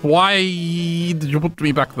 why did you put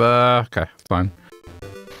me back there? Okay, fine.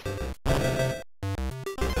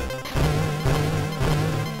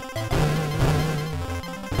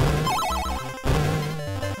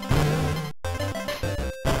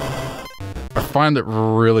 I find it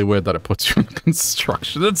really weird that it puts you in the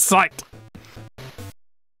construction site.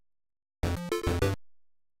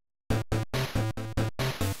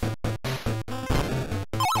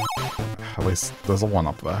 At least there's a one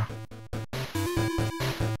up there.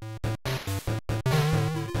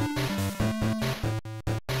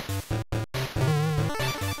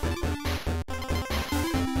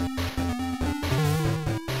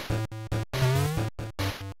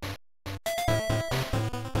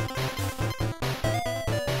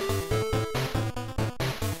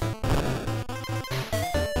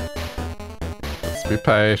 Let's be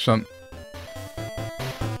patient.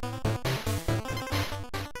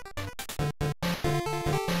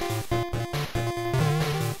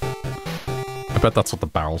 I bet that's what the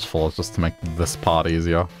barrel's for, is just to make this part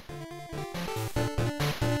easier.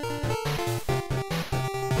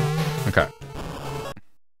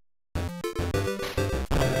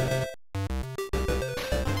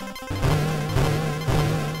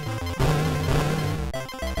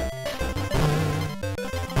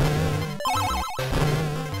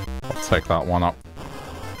 take that one up.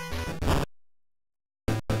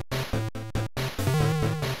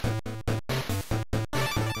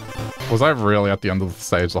 Was I really at the end of the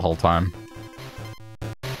stage the whole time?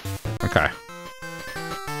 Okay.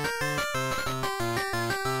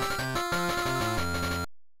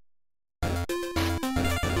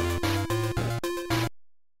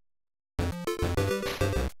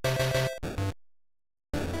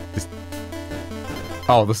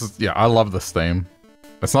 Oh, this is... yeah, I love this theme.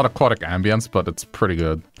 It's not aquatic ambience, but it's pretty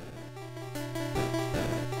good.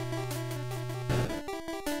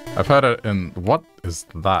 I've heard it in... what is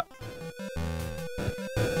that?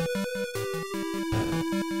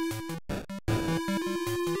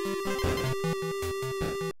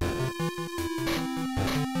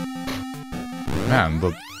 Man,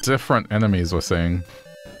 the different enemies we're seeing.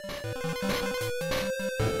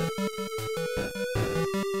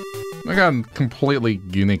 Again, completely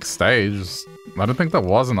unique stage. I don't think there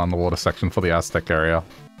was an underwater section for the Aztec area.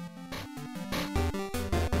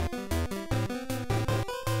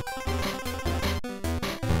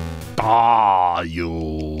 Ah,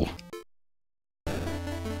 you.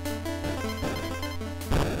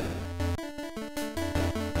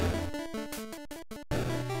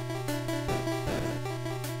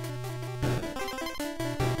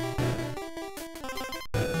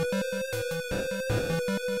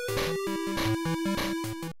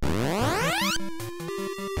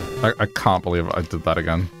 I can't believe I did that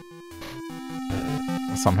again.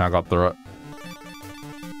 I somehow got through it.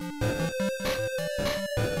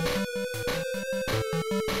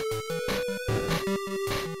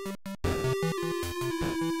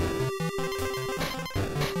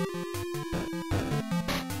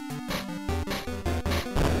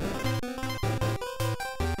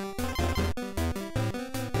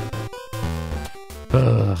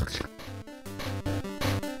 Ugh.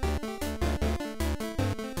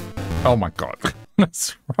 Oh my god,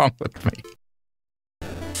 what's wrong with me?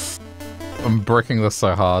 I'm breaking this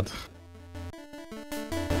so hard.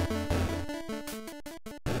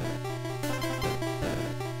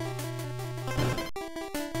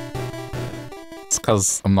 It's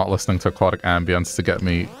because I'm not listening to aquatic ambience to get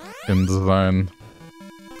me in the zone.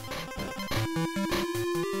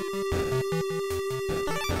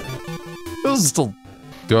 It was still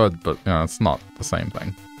good, but you know, it's not the same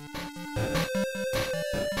thing.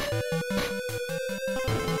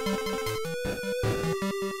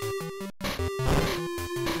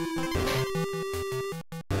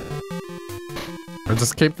 I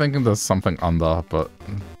just keep thinking there's something under, but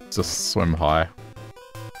just swim high.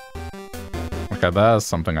 Okay, there's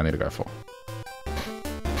something I need to go for.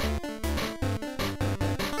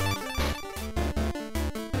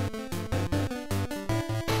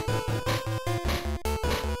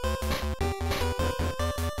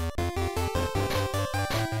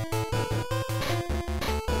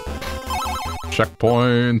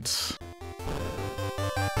 Checkpoint.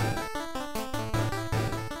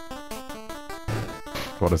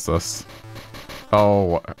 What is this? Oh,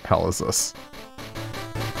 what the hell is this?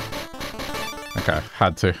 Okay,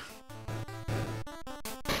 had to.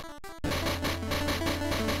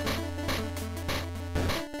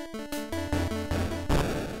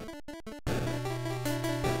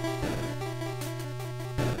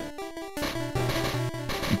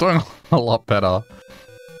 I'm doing a lot better.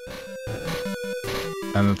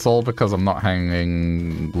 And it's all because I'm not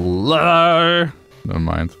hanging low. Never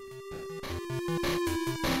mind.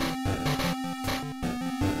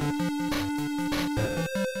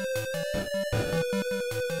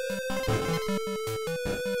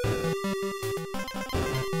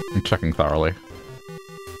 I'm checking thoroughly.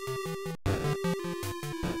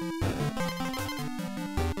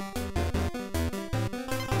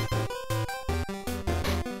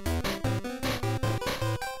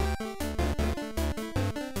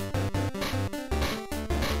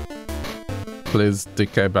 Please,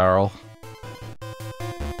 DK barrel.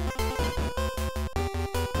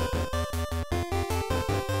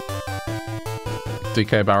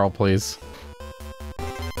 DK barrel, please.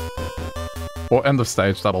 Or end of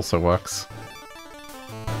stage, that also works.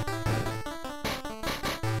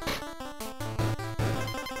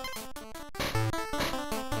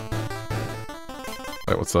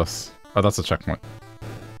 Wait, what's this? Oh, that's a checkpoint.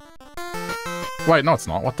 Wait, no it's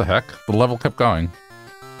not. What the heck? The level kept going.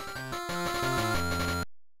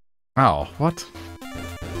 Oh, what?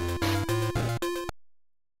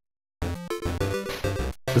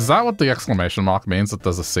 Is that what the exclamation mark means? That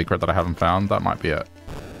there's a secret that I haven't found? That might be it.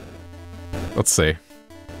 Let's see.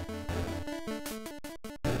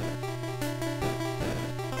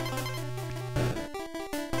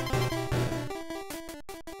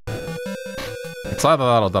 It's either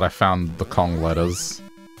that or that I found the Kong letters.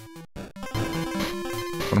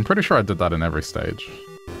 But I'm pretty sure I did that in every stage.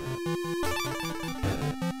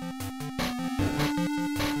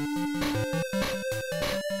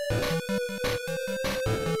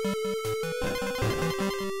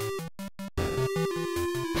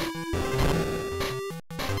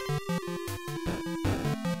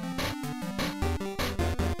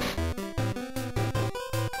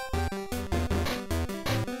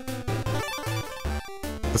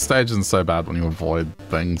 The stage isn't so bad when you avoid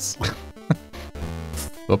things.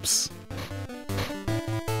 Oops.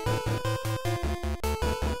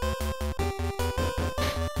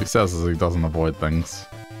 He says he doesn't avoid things.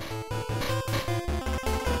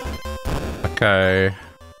 Okay.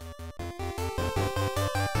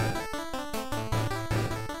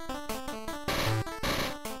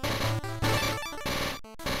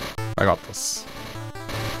 I got this.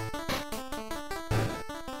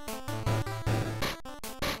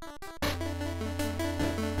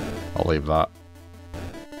 I'll leave that.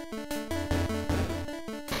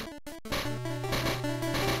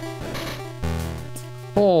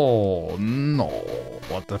 Oh, no.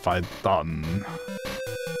 What have I done?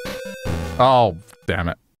 Oh, damn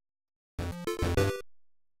it.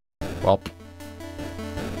 Welp.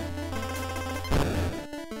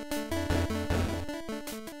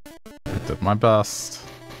 I did my best.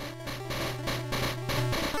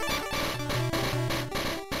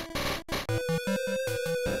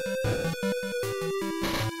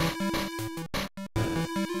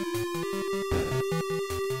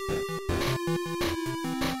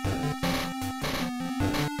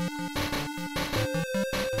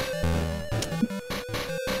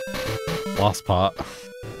 Last part.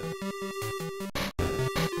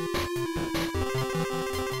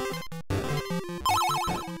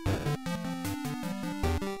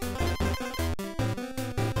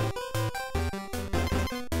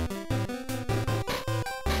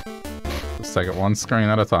 Let's take it one screen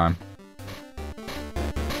at a time.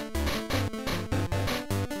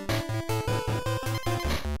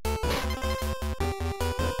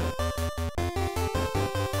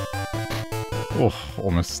 Oh,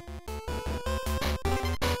 almost.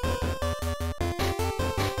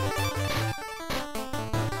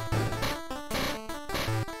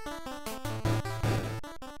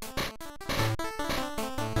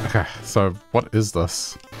 Okay, so what is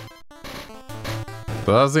this?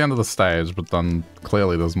 So that's the end of the stage, but then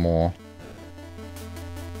clearly there's more.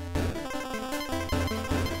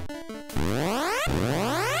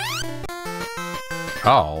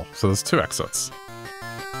 Oh, so there's two exits.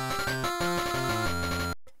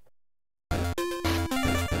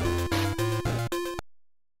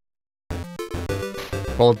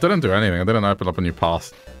 Well, it didn't do anything. It didn't open up a new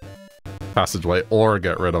passageway or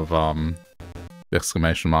get rid of the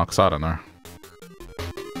exclamation marks. I don't know.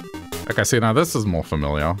 Okay, see, now this is more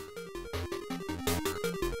familiar.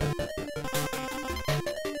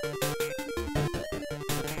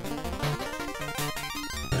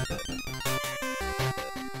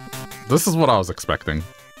 This is what I was expecting.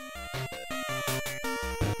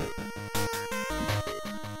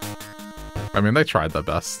 I mean, they tried their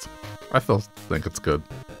best. I still think it's good.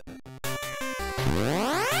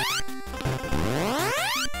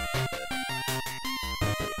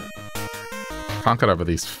 Can't get over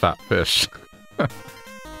these fat fish. The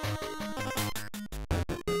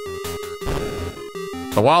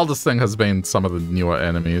wildest thing has been some of the newer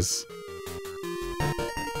enemies.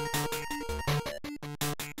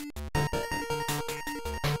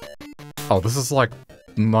 Oh, this is like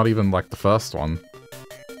not even like the first one.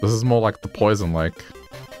 This is more like the Poison Lake.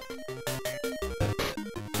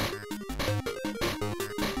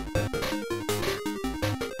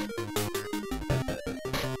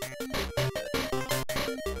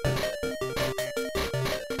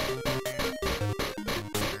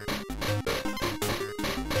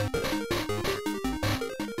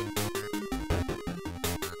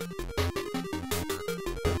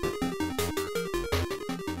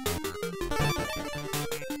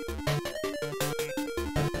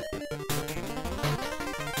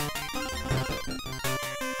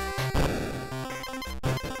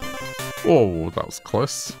 Oh, that was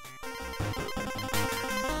close.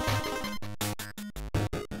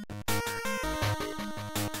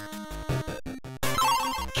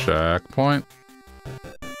 Checkpoint.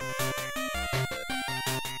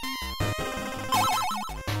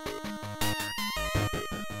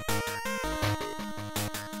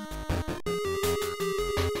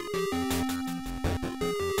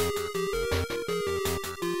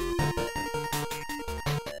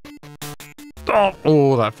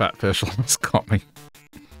 Oh, that fat fish almost got me.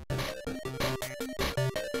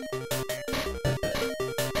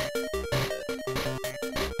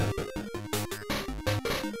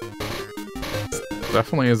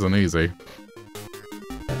 definitely isn't easy.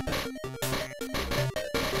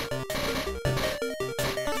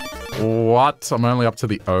 What? I'm only up to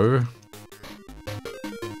the O?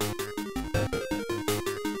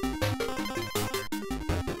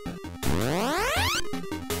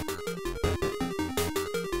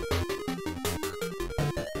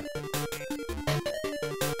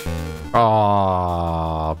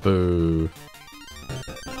 Ah, boo.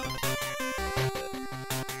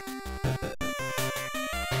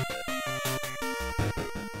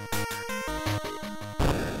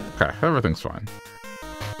 Okay, everything's fine.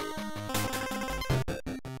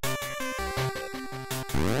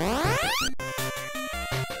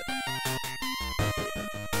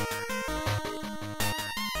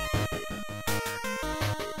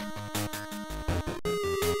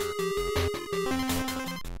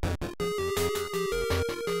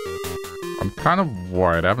 I'm kind of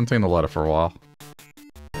worried. I haven't seen the letter for a while.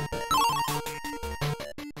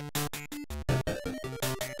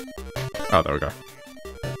 Oh, there we go.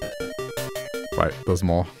 Wait, there's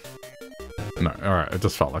more. No, alright, it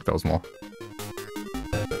just felt like there was more.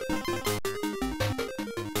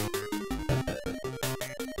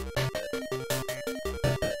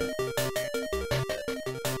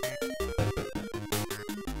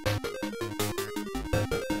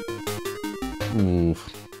 Oof.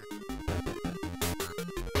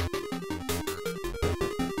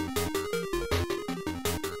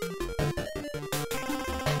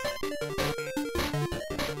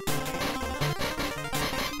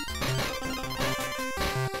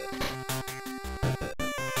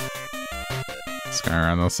 Just going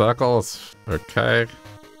around the circles. Okay.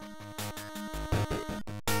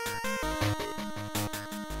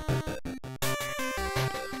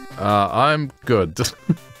 I'm good. There's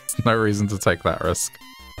no reason to take that risk.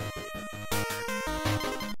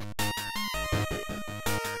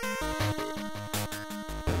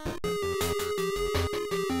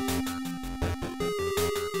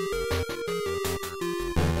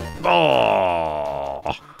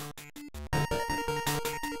 Oh!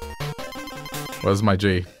 Where's my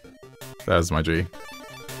G? There's my G.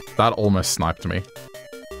 That almost sniped me.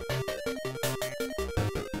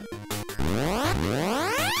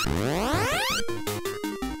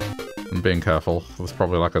 I'm being careful. There's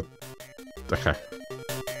probably like a... Okay.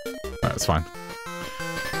 No, it's fine.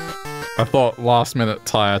 I thought last minute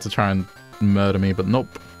tire to try and murder me, but nope.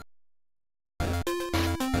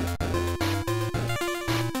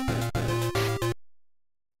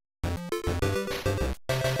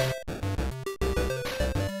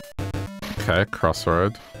 Okay,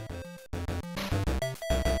 crossroad.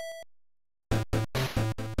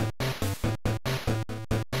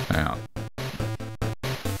 Hang on.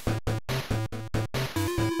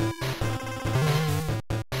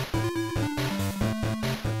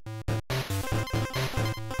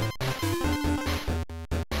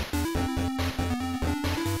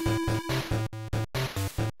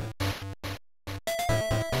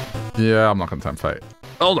 Yeah, I'm not gonna tempt fate.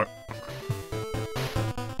 Oh no!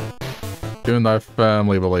 Even though I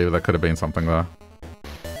firmly believe there could have been something there.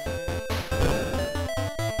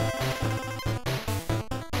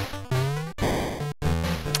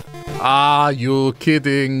 Are you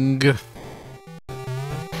kidding?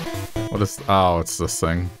 What is... Oh, it's this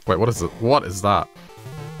thing. Wait, what is it? What is that?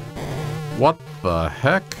 What the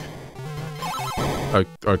heck?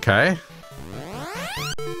 Okay.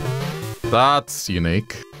 That's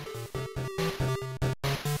unique.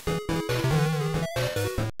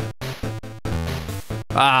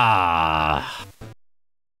 Ah.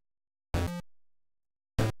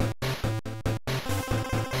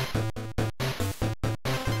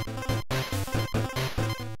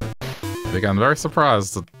 Again, very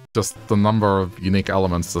surprised at just the number of unique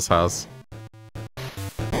elements this has.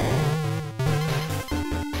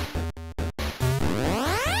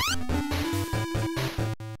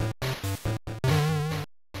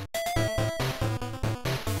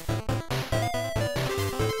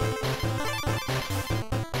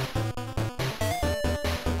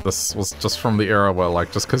 This was just from the era where,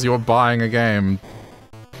 like, just because you were buying a game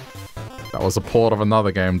that was a port of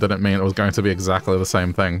another game didn't mean it was going to be exactly the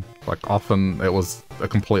same thing. Like, often it was a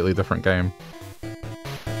completely different game.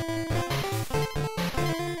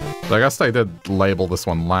 So I guess they did label this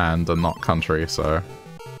one land and not country, so...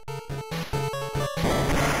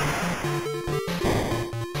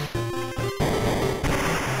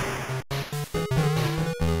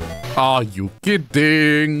 Are you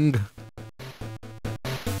kidding?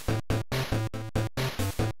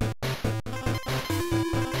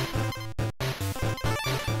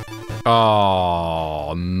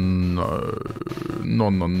 Oh, no. No,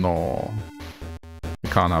 no, no. You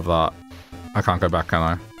can't have that. I can't go back, can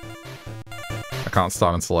I? I can't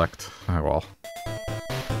start and select. Oh well.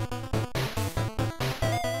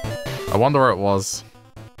 I wonder where it was.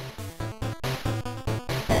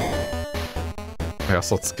 I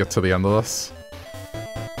guess let's get to the end of this.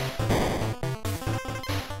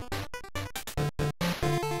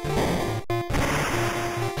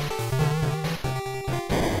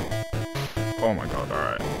 Oh my god,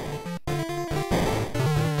 alright.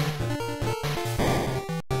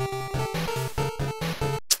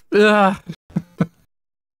 Yeah.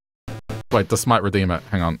 Wait, this might redeem it.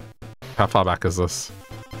 Hang on. How far back is this?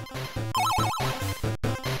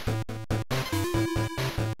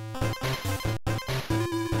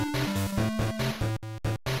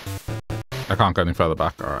 I can't go any further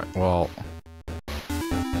back. Alright, well...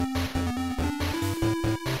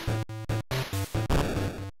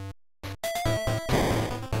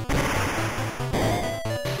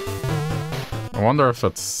 I wonder if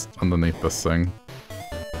it's underneath this thing.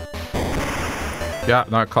 Yeah,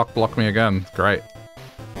 no, cock blocked me again. Great.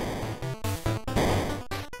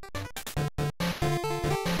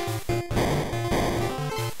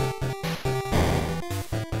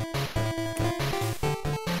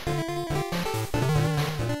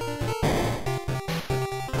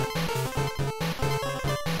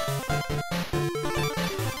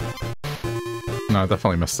 No, I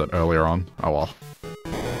definitely missed it earlier on. Oh well.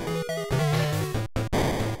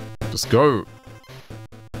 Just go!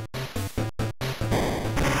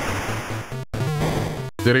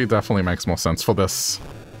 Diddy definitely makes more sense for this.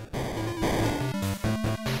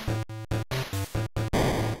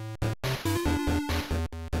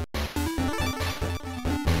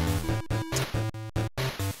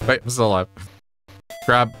 Wait, I'm still alive.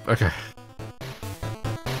 Grab, okay.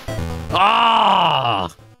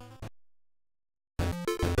 Ah!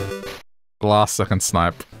 Last second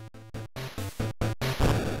snipe.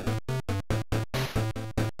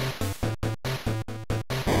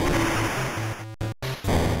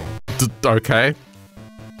 Okay.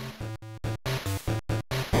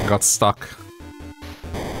 Got stuck.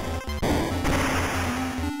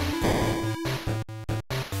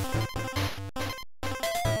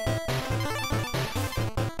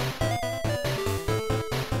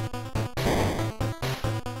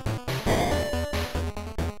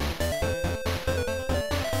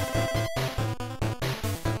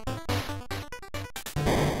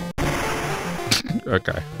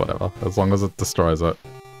 Okay, whatever. As long as it destroys it.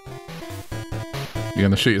 You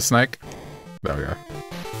gonna shoot your snake? There we go.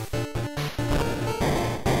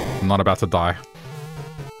 I'm not about to die.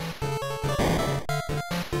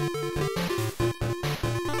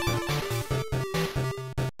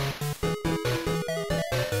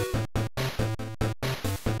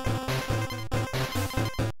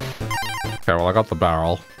 Okay, well I got the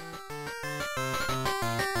barrel.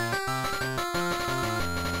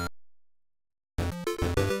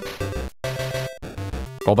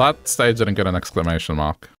 Well, that stage didn't get an exclamation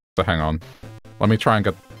mark, so hang on. Let me try and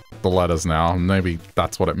get the letters now, maybe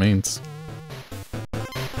that's what it means.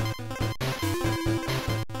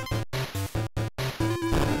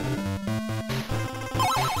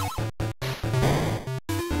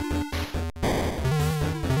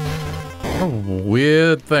 What a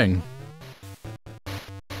weird thing.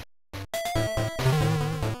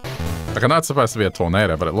 Like, I know it's supposed to be a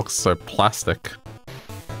tornado, but it looks so plastic.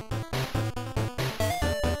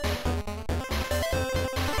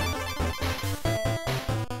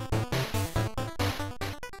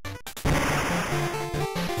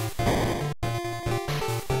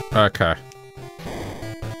 Okay.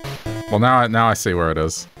 Well, now I see where it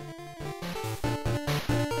is.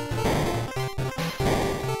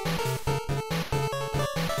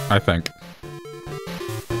 I think.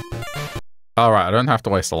 Alright, I don't have to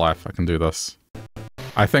waste a life. I can do this.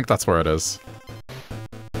 I think that's where it is.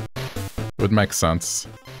 Would make sense.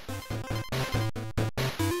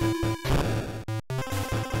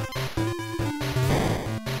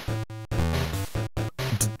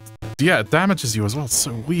 Yeah, it damages you as well. It's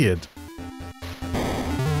so weird.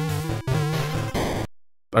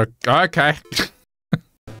 Okay.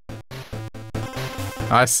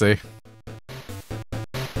 I see.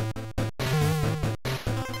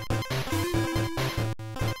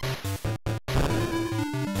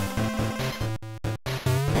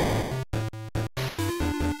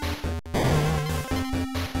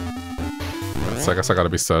 So I guess I gotta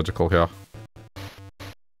be surgical here.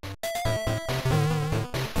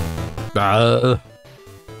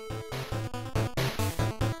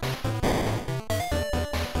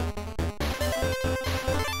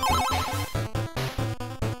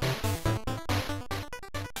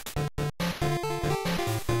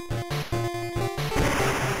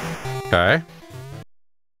 Okay.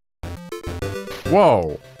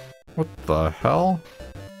 Whoa. What the hell?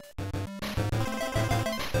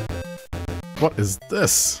 What is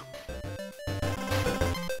this?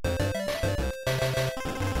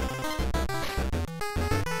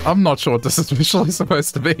 I'm not sure what this is visually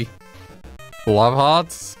supposed to be. Love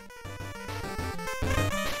hearts?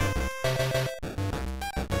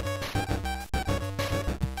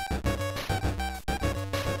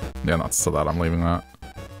 Yeah, not so that. I'm leaving that.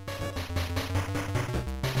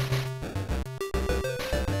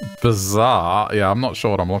 Bizarre. Yeah, I'm not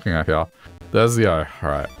sure what I'm looking at here. There's the O.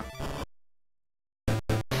 Alright.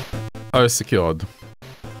 O secured.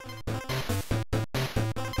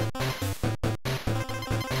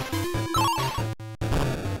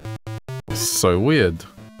 So weird.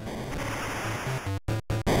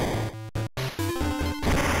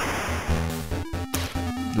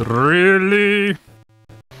 Really?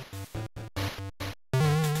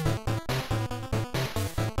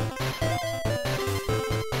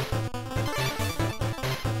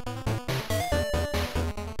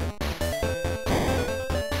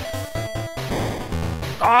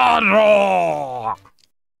 Ah, no!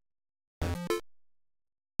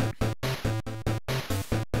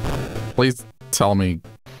 Please tell me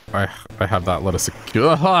I have that letter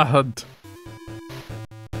secured.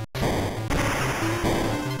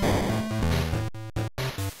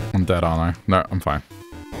 I'm dead, aren't I? No, I'm fine.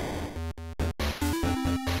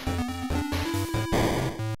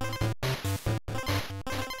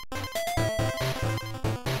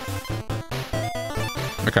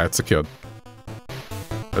 Okay, it's secured.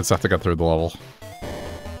 I just have to get through the level.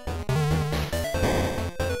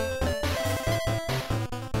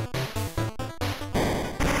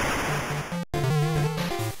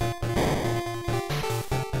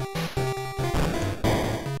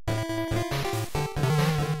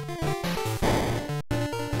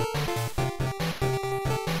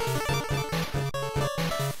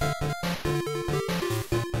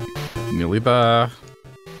 Nearly there.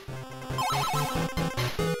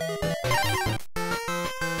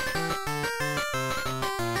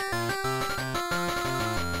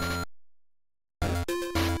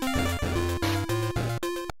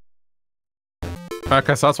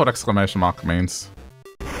 Okay, so that's what exclamation mark means.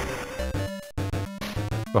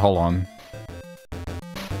 But hold on.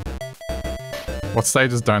 What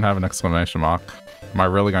stages don't have an exclamation mark? Am I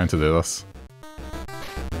really going to do this?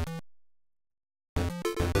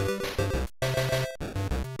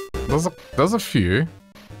 There's a few.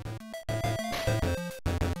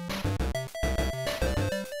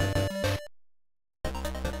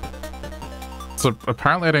 So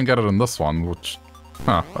apparently I didn't get it in this one, which...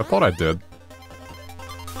 Huh, I thought I did.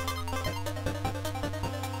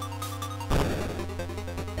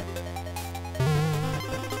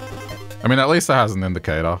 I mean, at least it has an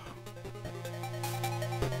indicator.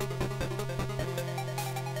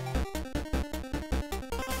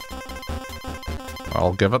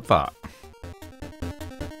 I'll give it that.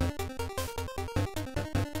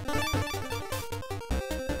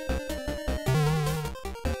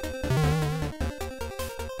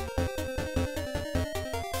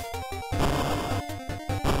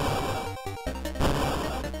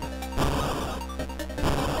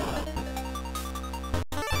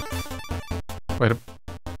 Wait a...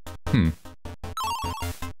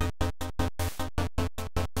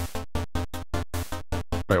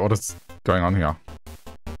 Wait, what is going on here?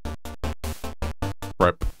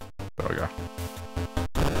 Right. There we go.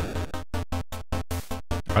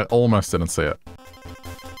 I almost didn't see it.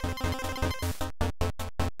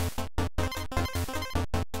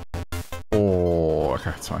 Oh,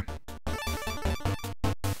 okay, it's fine.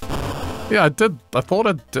 Yeah, I thought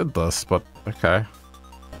I did this, but okay.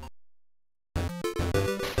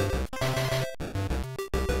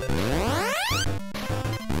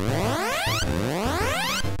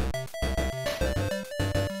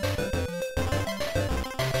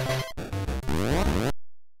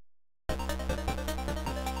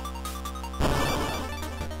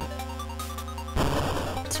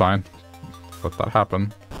 Fine. Let that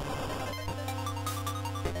happen.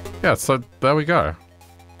 Yeah, so there we go.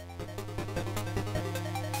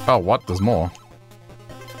 Oh, what? There's more.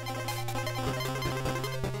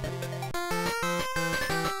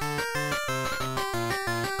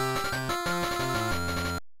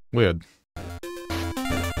 Weird.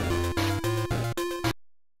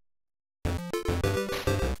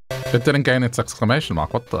 It didn't gain its exclamation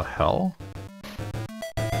mark. What the hell?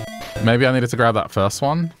 Maybe I needed to grab that first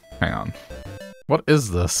one? Hang on. What is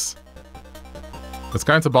this? It's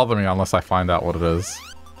going to bother me unless I find out what it is.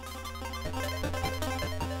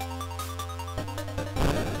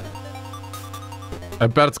 I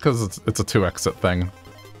bet it's because it's a 2-exit thing.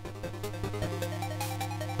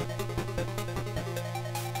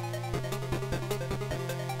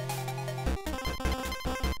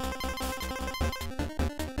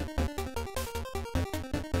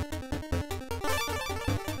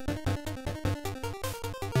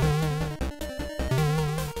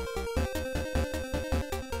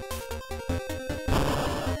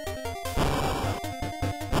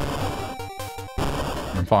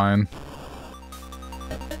 I'm fine.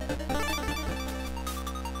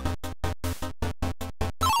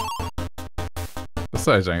 This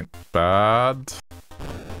stage ain't bad.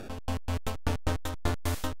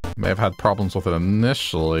 May have had problems with it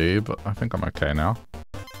initially, but I think I'm okay now.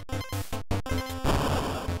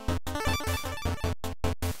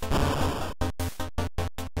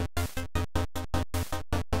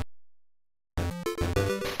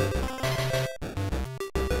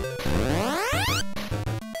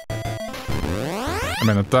 I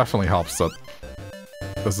mean, it definitely helps that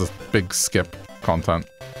there's this big skip content.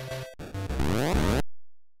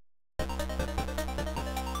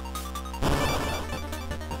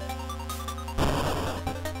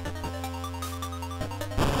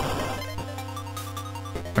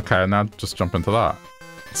 Okay, now just jump into that.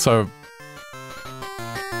 So...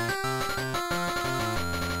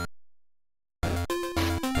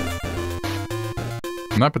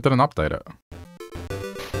 Nope, it didn't update it.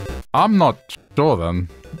 I'm not sure then.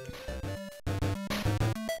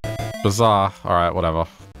 Bizarre. Alright, whatever.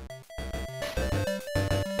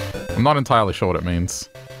 I'm not entirely sure what it means.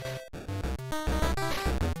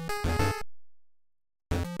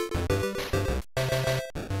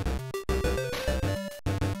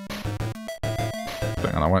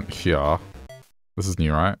 Dang, and I went here. This is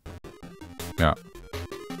new, right? Yeah.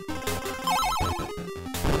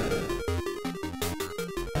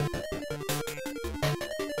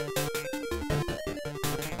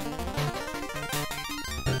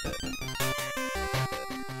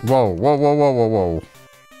 Whoa, whoa, whoa, whoa, whoa, whoa.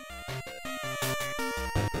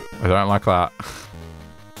 I don't like that.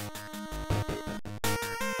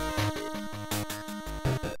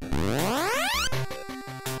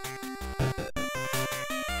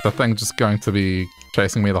 The thing just going to be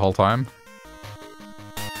chasing me the whole time?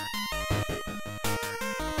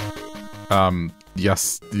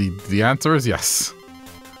 Yes. The answer is yes.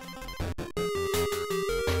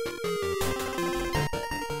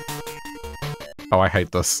 Oh, I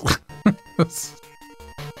hate this.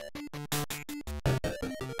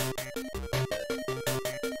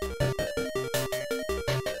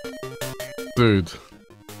 Dude.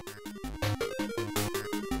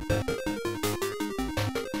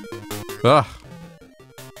 Ugh.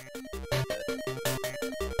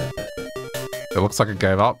 It looks like it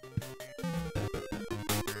gave up.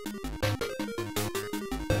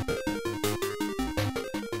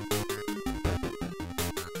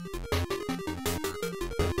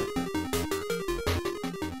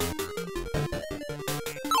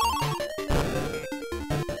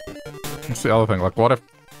 That's the other thing, like what if...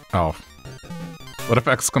 Oh. What if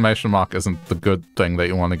exclamation mark isn't the good thing that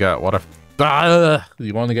you want to get? What if...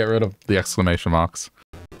 You want to get rid of the exclamation marks.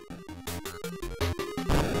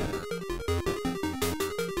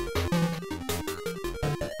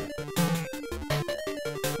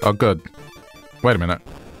 Oh, good. Wait a minute.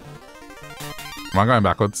 Am I going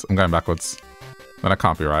backwards? I'm going backwards. Then that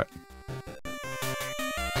can't be right.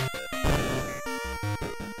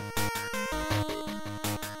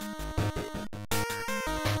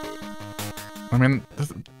 I mean,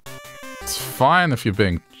 it's fine if you're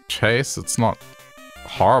being chased. It's not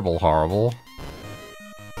horrible, horrible.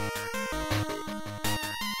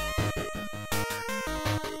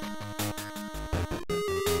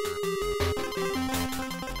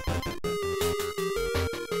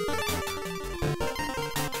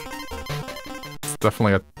 It's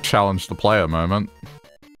definitely a challenge to player moment.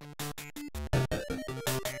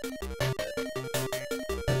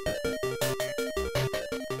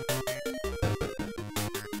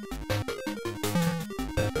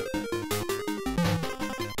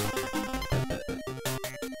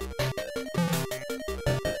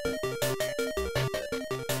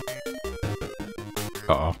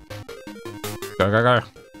 Uh-oh. Go, go, go.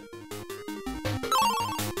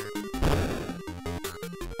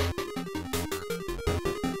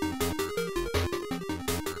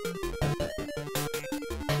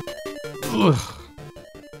 Ugh.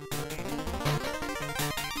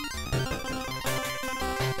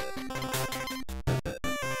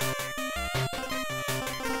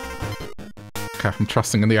 Okay, I'm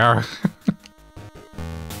trusting in the arrow.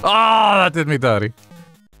 Ah, that did me dirty.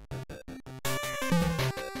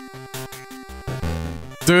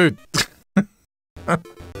 Dude.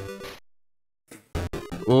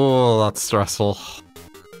 Oh, that's stressful.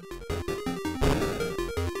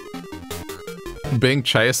 Being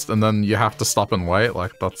chased and then you have to stop and wait,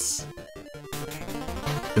 like, that's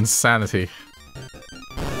insanity.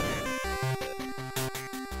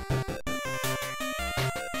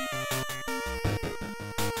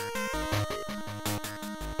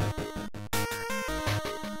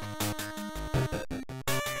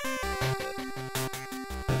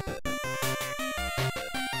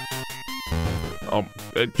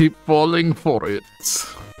 I keep falling for it.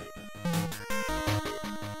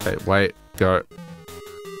 Okay, wait, go.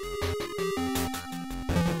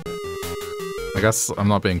 I guess I'm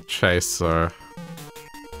not being chased, so...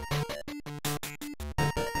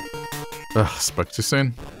 Ugh, spoke too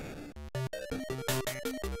soon.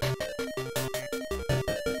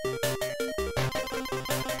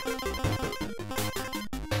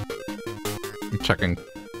 I'm checking.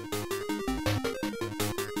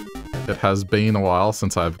 It has been a while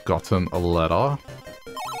since I've gotten a letter.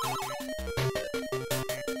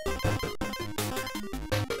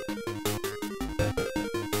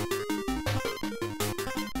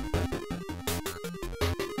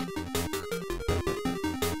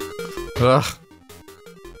 Ugh.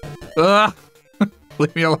 Ugh.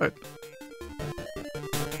 Leave me alone.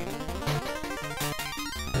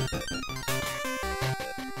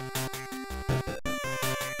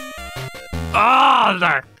 Ah,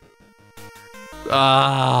 no.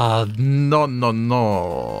 Ah, no, no,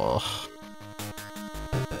 no.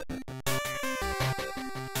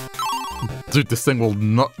 Dude, this thing will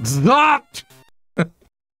not...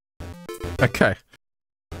 Okay.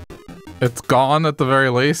 It's gone at the very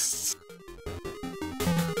least.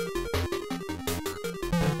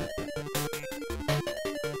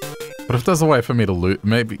 But if there's a way for me to lose...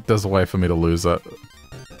 Maybe there's a way for me to lose it.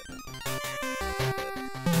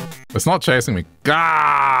 It's not chasing me.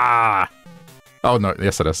 Gah! Oh no,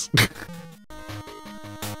 yes it is.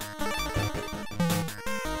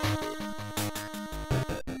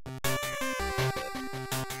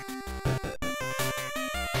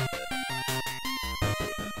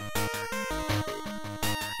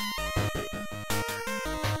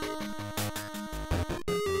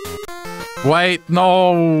 Wait,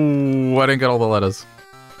 no! I didn't get all the letters.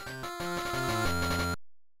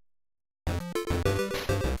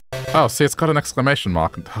 Oh, see, it's got an exclamation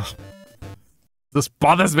mark. This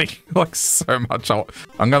bothers me, like, so much.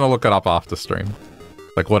 I'm gonna look it up after stream.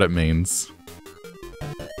 Like, what it means.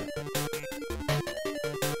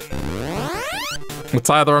 It's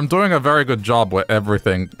either I'm doing a very good job where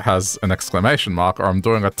everything has an exclamation mark, or I'm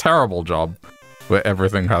doing a terrible job where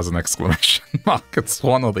everything has an exclamation mark. It's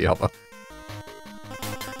one or the other.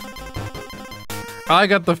 I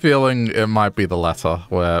get the feeling it might be the latter,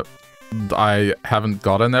 where I haven't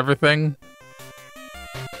gotten everything.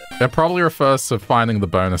 It probably refers to finding the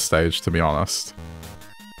bonus stage, to be honest.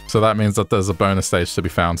 So that means that there's a bonus stage to be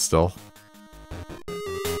found still.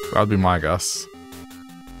 That would be my guess.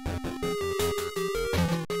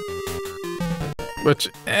 Which,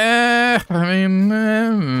 I mean,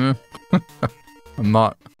 I'm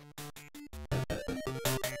not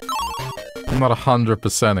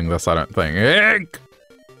 100%ing this, I don't think.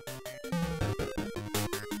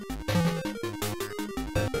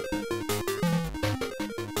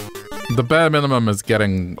 The bare minimum is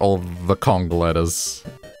getting all the Kong letters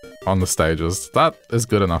on the stages. That is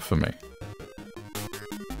good enough for me.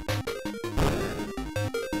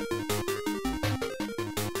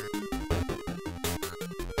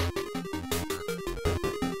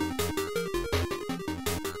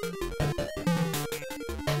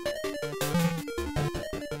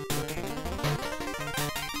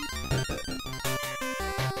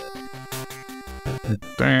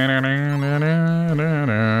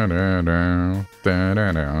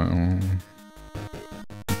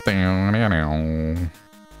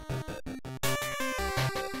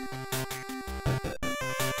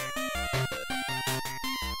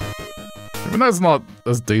 Even though it's not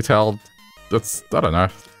as detailed, it's, I don't know.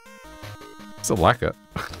 I still like it.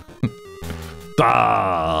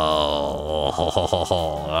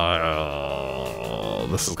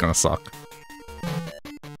 This is gonna suck.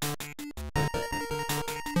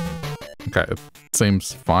 Okay, it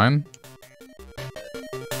seems fine.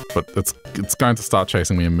 But it's going to start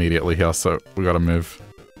chasing me immediately here, so we gotta move.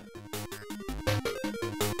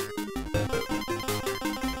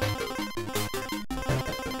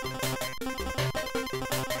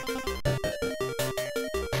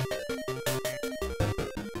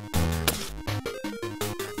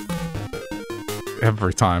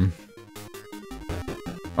 Every time.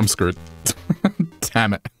 I'm screwed.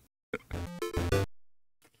 Damn it.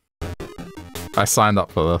 I signed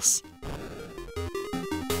up for this.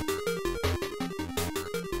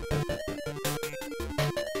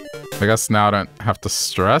 I guess now I don't have to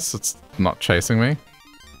stress. It's not chasing me.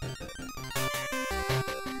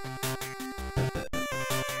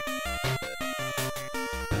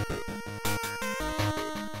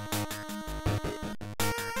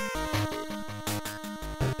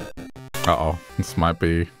 Uh-oh, this might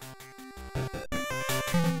be...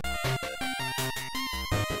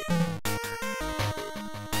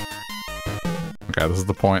 Okay, this is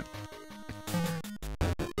the point.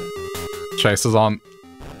 Chase is on.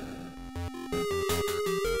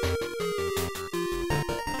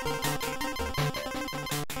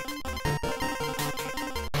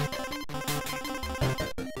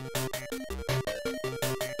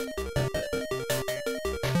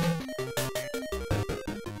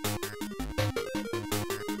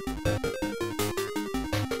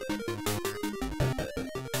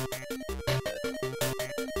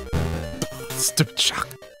 Stupid shock.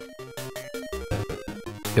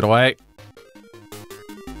 Get away.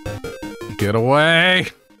 Get away.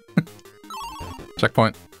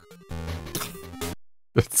 Checkpoint.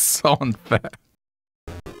 It's so unfair.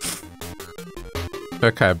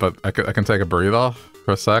 Okay, but I can take a breather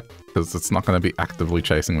for a sec, because it's not going to be actively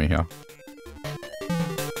chasing me here.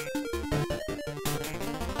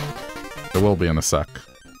 It will be in a sec.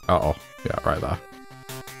 Uh-oh. Yeah, right there.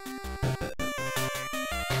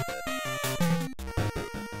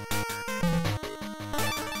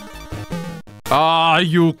 Are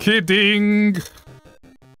you kidding?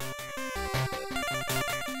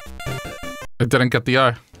 I didn't get the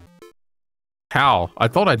O. How? I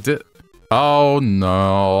thought I did. Oh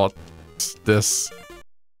no. This.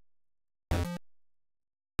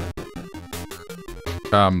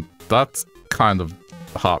 That's kind of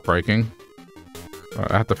heartbreaking.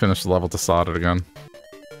 I have to finish the level to start it again.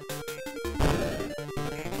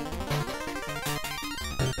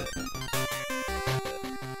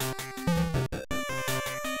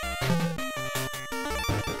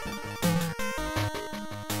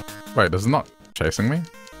 Wait, this is not chasing me?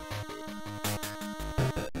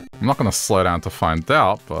 I'm not gonna slow down to find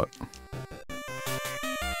out, but...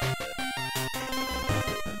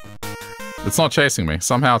 It's not chasing me.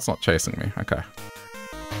 Somehow it's not chasing me. Okay.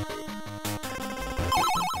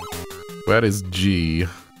 Where is G?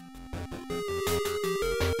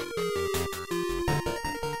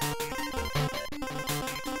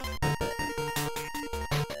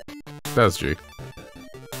 There's G.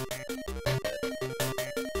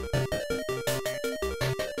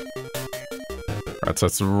 Right, so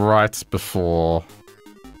it's right before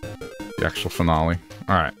the actual finale.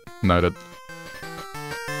 Alright, noted.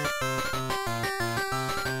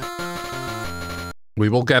 We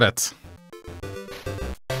will get it.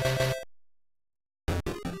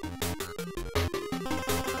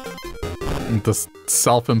 This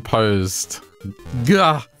self-imposed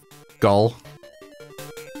goal.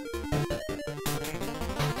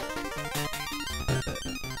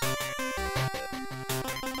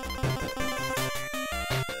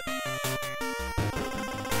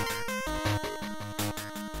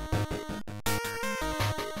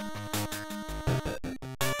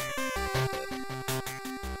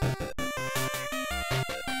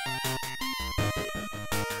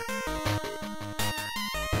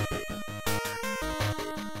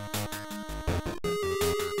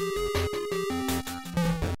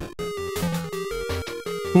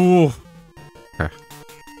 Ooh. Okay.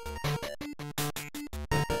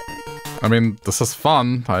 I mean, this is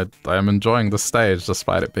fun. I am enjoying the stage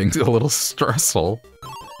despite it being a little stressful.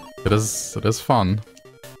 It is fun.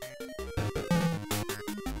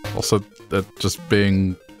 Also, it just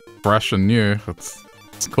being fresh and new, it's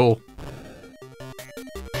cool.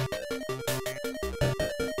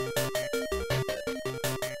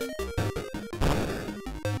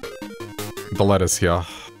 The letter's here.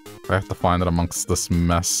 I have to find it amongst this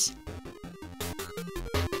mess.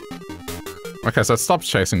 Okay, so it stops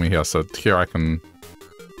chasing me here, so here I can...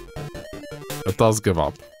 It does give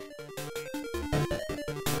up.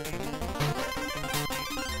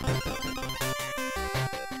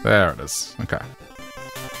 There it is. Okay.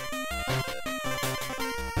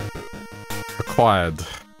 Acquired.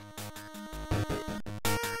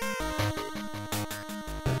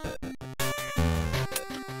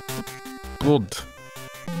 Good.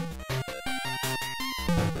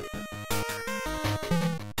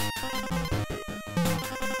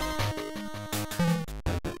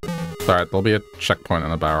 Alright, there'll be a checkpoint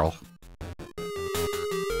in a barrel.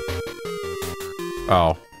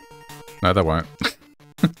 Oh. No, there won't.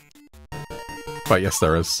 But yes,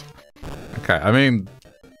 there is. Okay, I mean,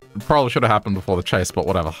 it probably should have happened before the chase, but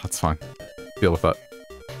whatever, that's fine. Deal with it.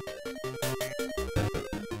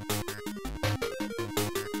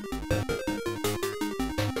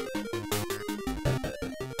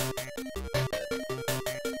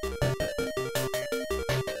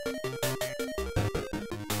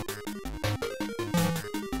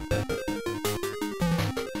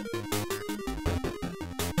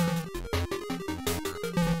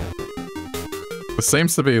 It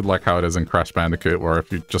seems to be like how it is in Crash Bandicoot, where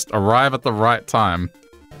if you just arrive at the right time,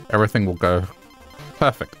 everything will go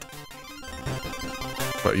perfect.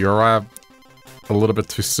 But you arrive a little bit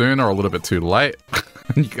too soon or a little bit too late,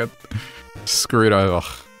 and you get screwed over.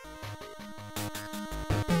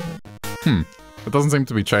 It doesn't seem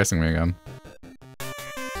to be chasing me again.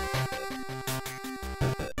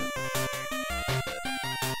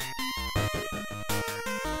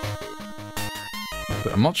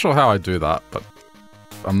 I'm not sure how I do that, but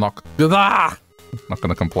I'm not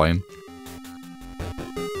gonna complain.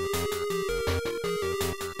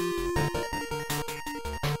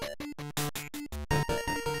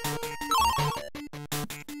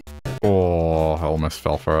 Oh, I almost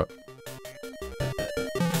fell for it.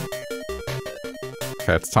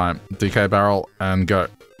 Okay, it's time. DK barrel and go.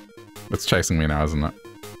 It's chasing me now, isn't it?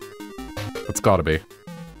 It's gotta be.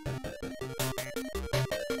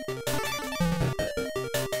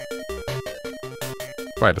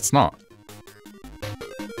 Wait, it's not.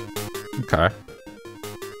 Okay.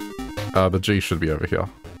 The G should be over here.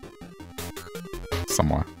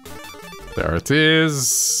 Somewhere. There it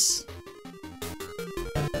is.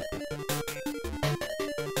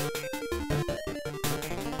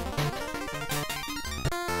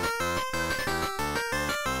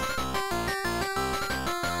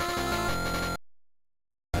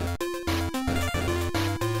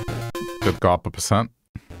 Good, go up a %.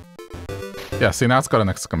 Yeah, see, now it's got an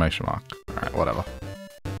exclamation mark. Alright, whatever.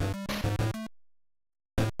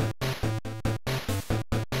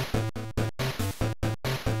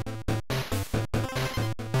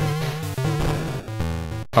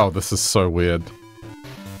 Oh, this is so weird.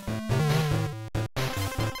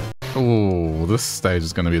 Ooh, this stage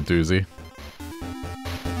is gonna be a doozy.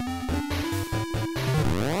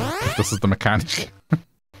 This is the mechanic.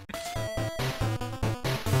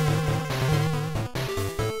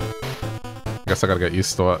 Guess I gotta get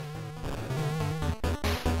used to it.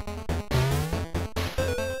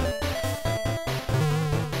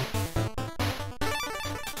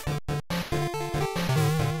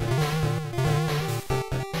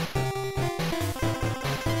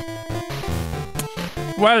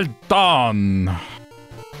 Well done!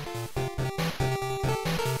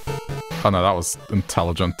 Oh no, that was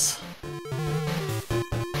intelligent.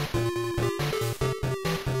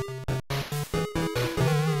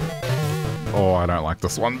 Oh, I don't like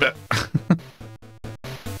this one bit.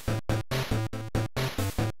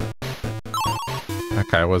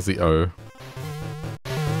 Okay, where's the O?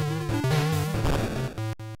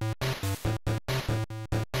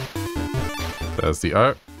 There's the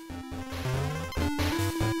O.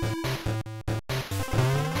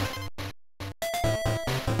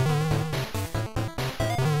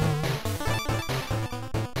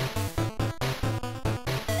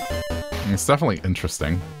 It's definitely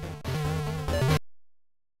interesting.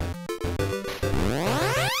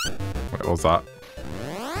 What was that?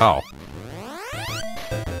 Oh.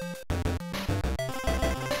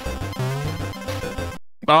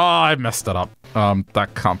 Oh, I messed it up.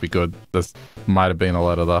 That can't be good. This might have been a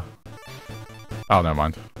letter there. Oh, never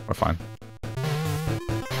mind. We're fine.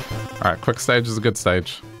 Alright, quick stage is a good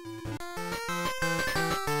stage.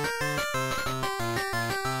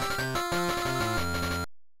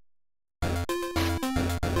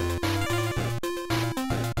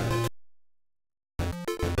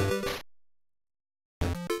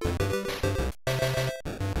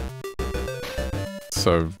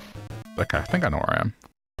 So, okay, I think I know where I am.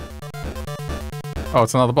 Oh,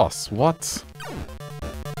 it's another boss. What?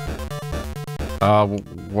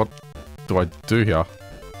 What do I do here?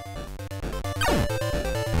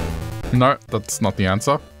 No, that's not the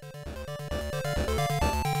answer.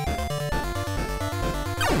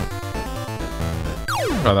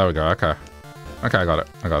 Oh, there we go, okay. Okay, I got it,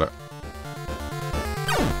 I got it.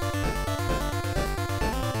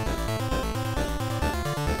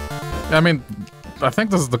 Yeah, I mean, I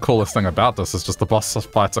think this is the coolest thing about this, is just the boss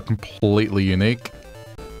fights are completely unique.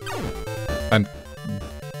 And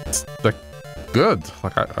they're good.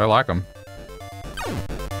 Like, I like them.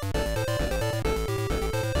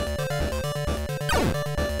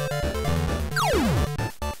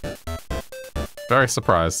 Very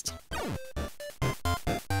surprised.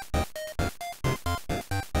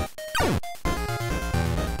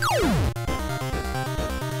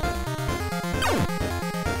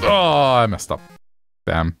 Oh, I messed up.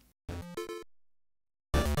 Damn.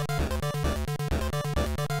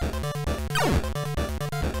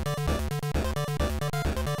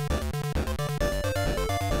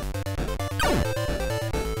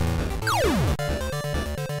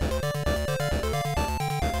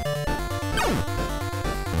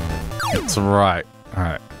 That's right.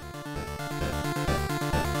 Alright.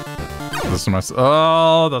 This is my...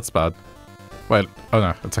 Oh, that's bad. Wait. Oh,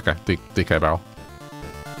 no. It's okay. DK barrel.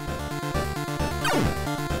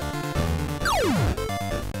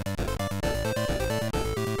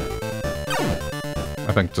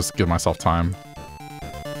 I think just give myself time.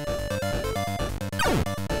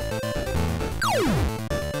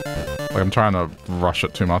 Like, I'm trying to rush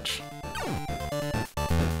it too much.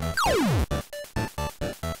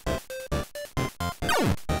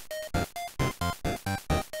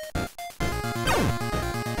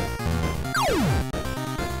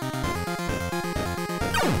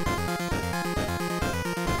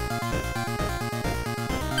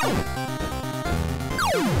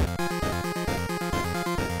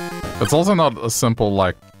 It's also not a simple,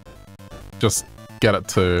 like, just get it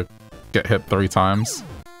to get hit 3 times.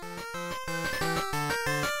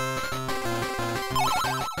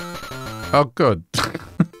 Oh, good.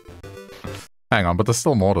 Hang on, but there's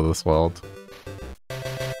still more to this world.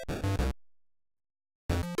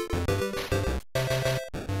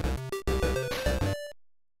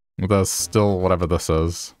 There's still whatever this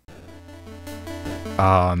is.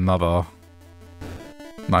 Ah, another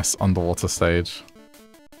nice underwater stage.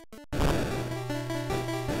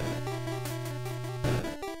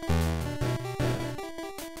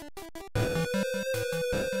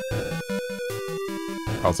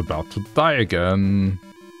 I was about to die again.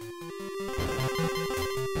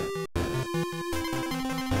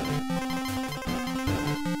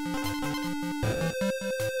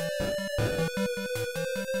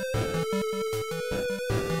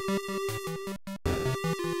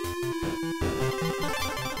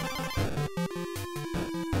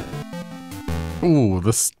 Ooh,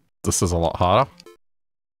 this is a lot harder.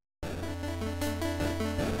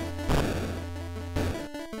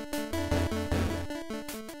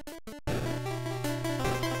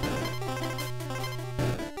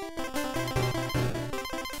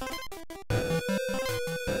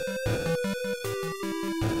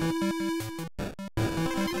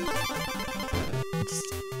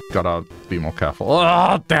 Gotta be more careful.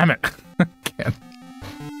 Oh, damn it! Again.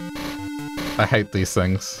 I hate these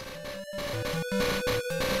things.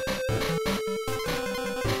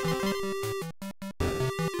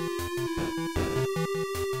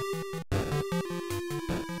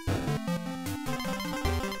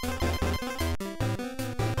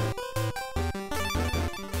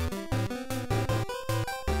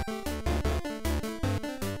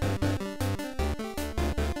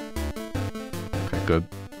 Okay, good.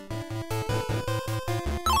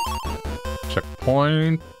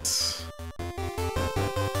 Checkpoint.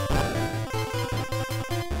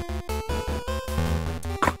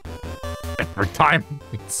 Every time.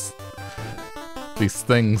 It's these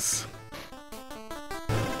things.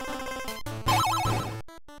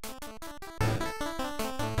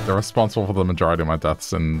 They're responsible for the majority of my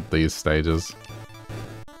deaths in these stages.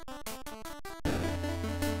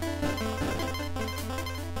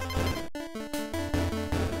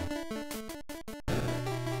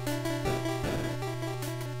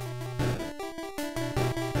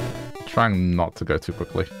 Trying not to go too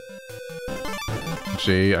quickly.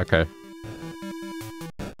 G, okay.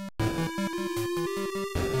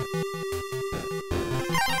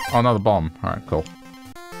 Oh, another bomb. Alright, cool.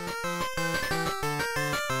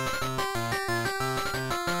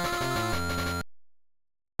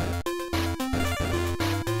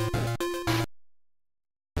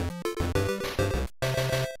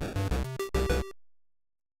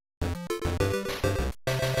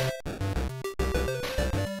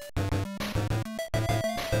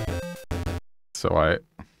 So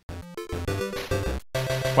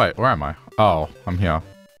wait, where am I? Oh, I'm here.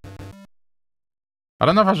 I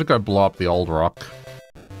don't know if I should go blow up the old rock.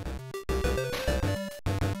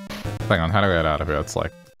 Hang on, how do I get out of here? It's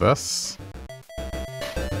like this.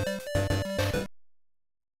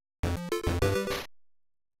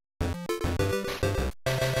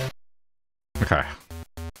 Okay.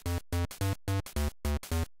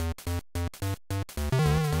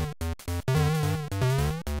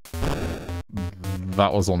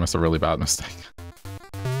 That was almost a really bad mistake.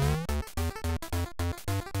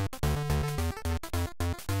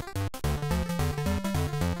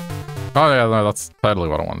 Oh yeah, no, that's totally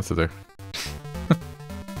what I wanted to do.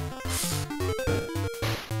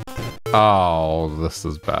 Oh, this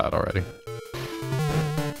is bad already.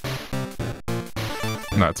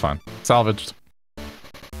 No, it's fine. Salvaged.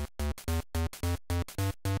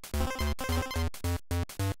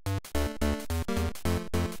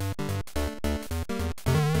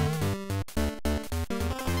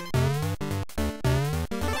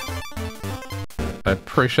 I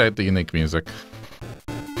appreciate the unique music.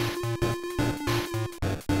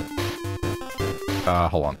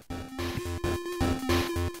 Hold on.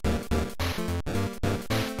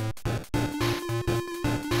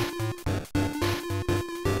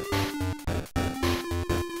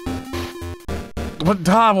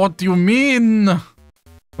 What do you mean?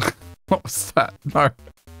 What was that? No.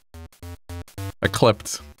 I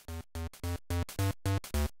clipped.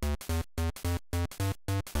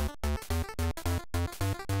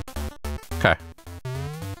 Okay.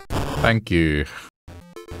 Thank you.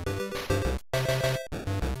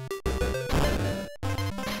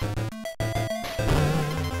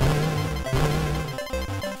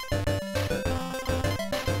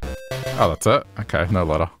 Oh, that's it? Okay, no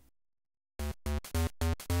letter.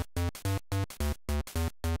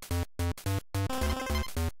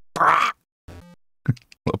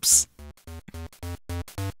 Whoops.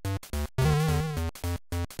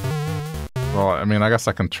 Well, I mean, I guess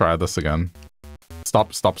I can try this again.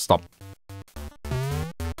 Stop, stop, stop.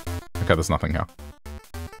 Okay, there's nothing here.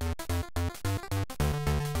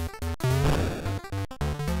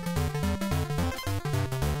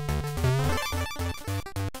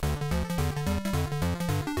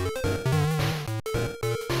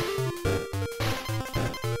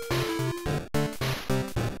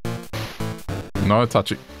 No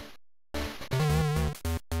touchy.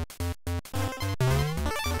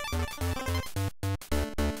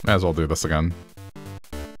 May as well do this again.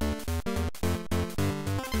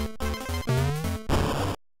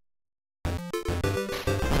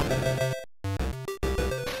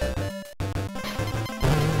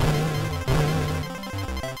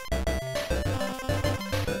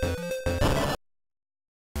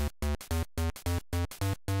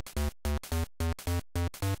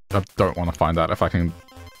 I don't want to find out if I can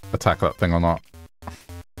attack that thing or not.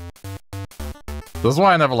 This is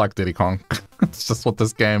why I never liked Diddy Kong. It's just what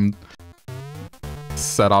this game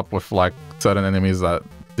set up with, like, certain enemies that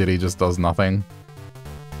Diddy just does nothing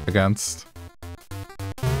against.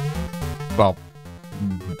 Well,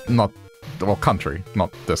 not... Well, country.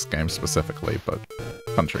 Not this game specifically, but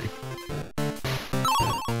country.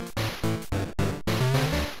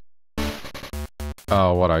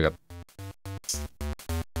 Oh, what I got?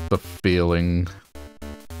 The feeling.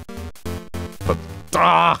 But...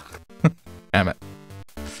 Ah! Damn it.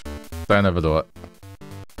 Don't ever do it.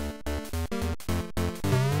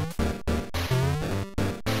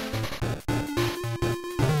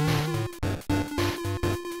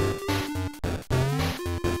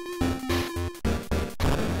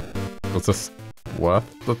 Was this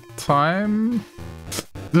worth the time?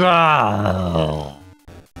 Ah!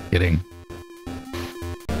 Kidding.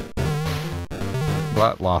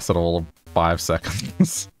 That lasted all of 5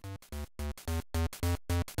 seconds.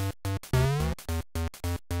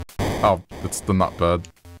 Oh, it's the nut bird.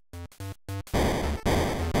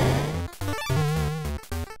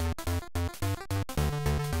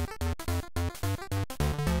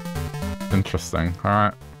 Interesting.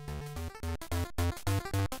 Alright.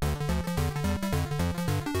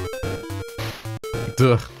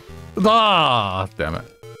 Duh. Ah! Damn it.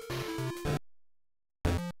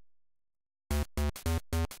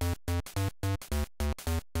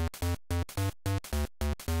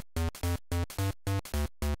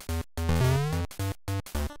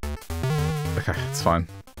 Okay, it's fine.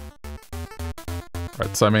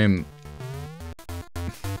 Right, so I mean...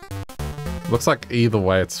 Looks like either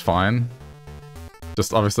way it's fine.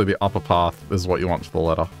 Just obviously the upper path is what you want for the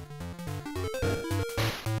letter.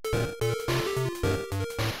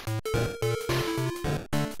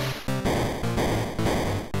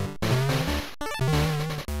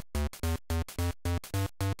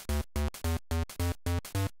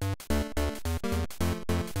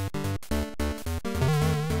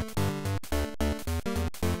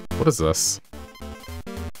 What is this?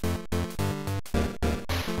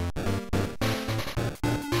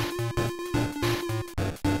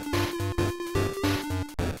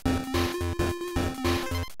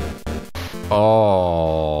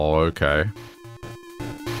 Oh, okay.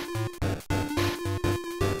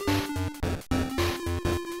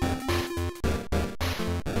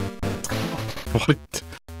 What?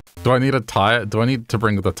 Do I need a tire? Do I need to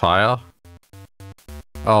bring the tire?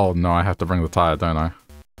 Oh no, I have to bring the tire, don't I?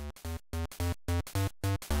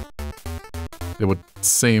 It would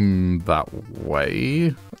seem that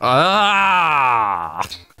way. Ah!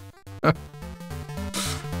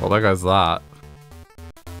 Well, there goes that.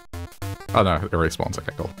 Oh no, it respawns.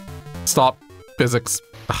 Okay, cool. Stop. Physics.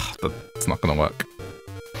 Ugh, that's not gonna work.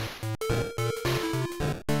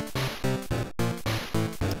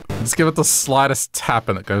 Just give it the slightest tap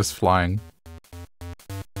and it goes flying.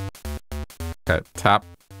 Okay, tap,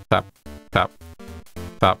 tap, tap,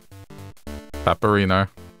 tap, taparino.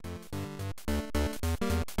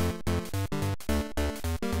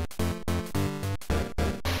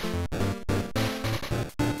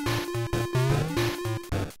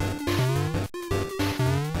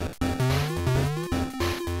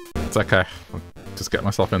 It's okay. I'll just get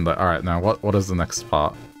myself in there. Alright, now what is the next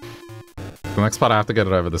part? The next part I have to get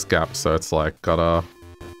it over this gap, so it's like, gotta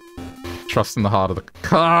trust in the heart of the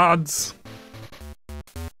cards.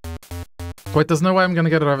 Wait, there's no way I'm gonna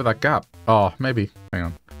get it over that gap. Oh, maybe. Hang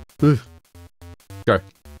on. Ugh. Go.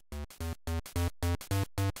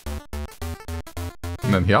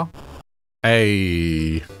 And then here.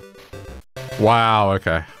 Hey. Wow,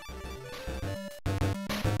 okay.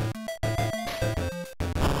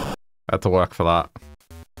 Had to work for that.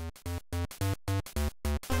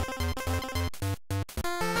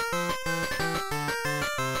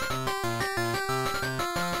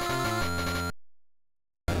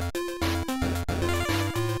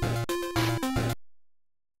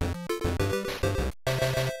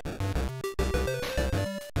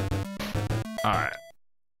 Alright.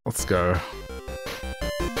 Let's go.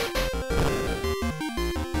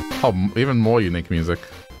 Oh, even more unique music.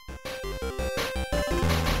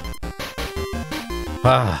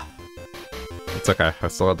 Ah. It's okay, I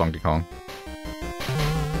still have Donkey Kong.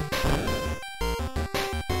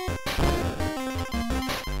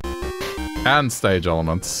 And stage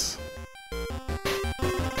elements.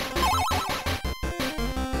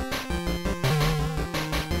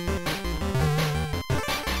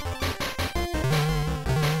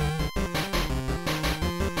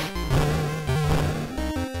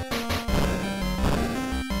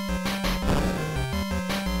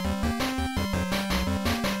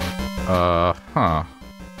 Huh.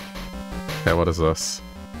 Okay, what is this?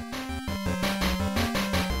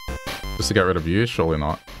 Just to get rid of you? Surely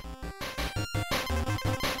not.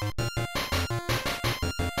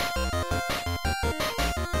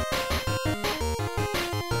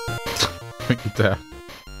 Don't you dare.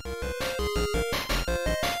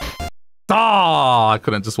 Ah! I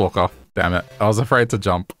couldn't just walk off. Damn it. I was afraid to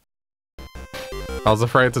jump. I was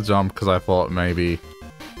afraid to jump because I thought maybe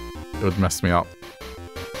it would mess me up.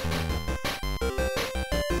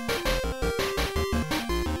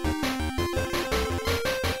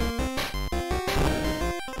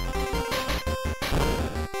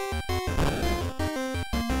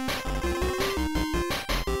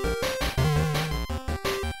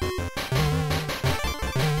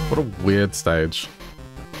 What a weird stage.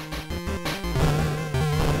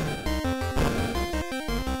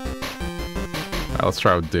 Right, let's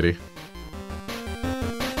try with Diddy.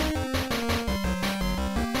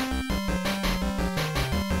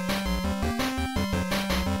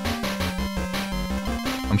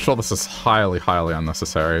 I'm sure this is highly, highly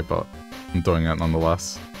unnecessary, but I'm doing it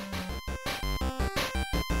nonetheless.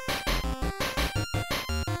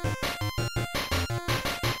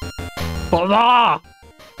 Ah!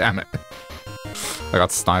 Damn it. I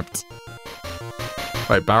got sniped.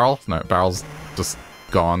 Wait, barrel? No, barrel's just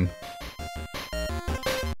gone.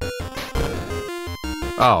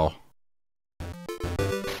 Oh.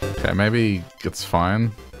 Okay, maybe it's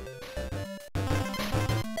fine.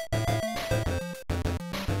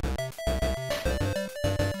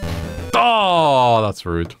 Oh, that's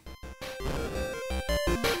rude.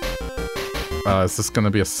 Is this gonna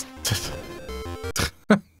be a...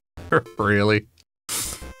 Really?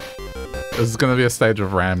 This is gonna be a stage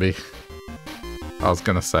of Rambi. I was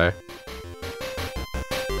gonna say.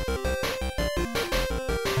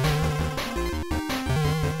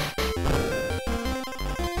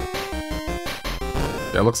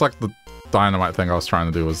 Yeah, it looks like the dynamite thing I was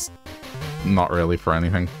trying to do was not really for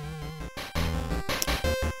anything.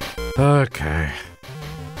 Okay.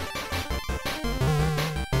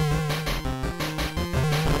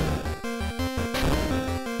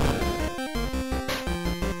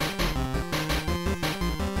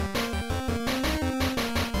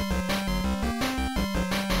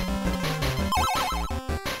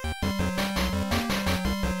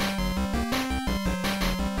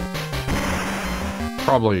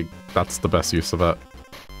 Probably that's the best use of it.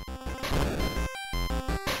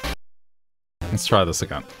 Let's try this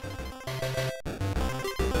again.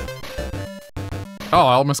 Oh,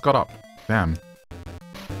 I almost got up. Damn.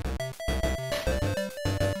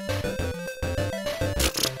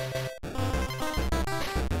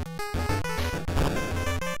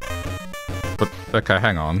 But, okay,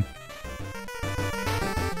 hang on.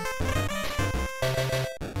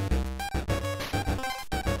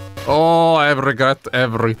 Oh, I regret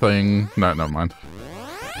everything. No, never mind.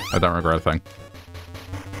 I don't regret a thing.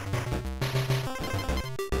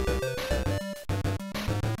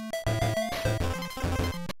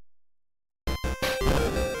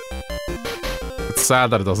 It's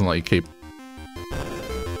sad that it doesn't let you keep.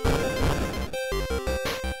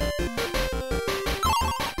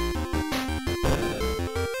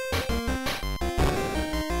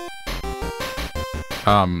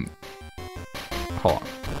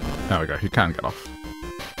 There we go, you can get off.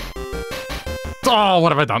 Oh,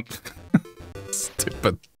 what have I done?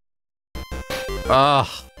 Stupid.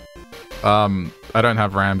 Ah. I don't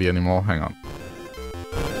have Rambi anymore. Hang on.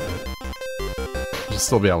 I'll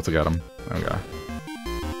still be able to get him. There we go.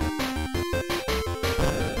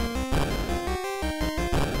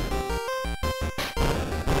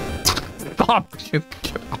 Stop! Get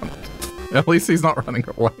on. At least he's not running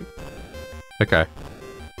away. Okay.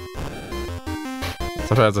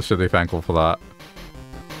 Suppose I should be thankful for that.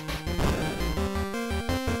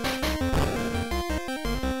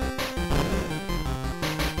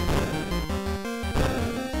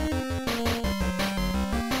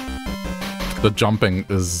 The jumping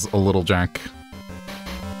is a little jank.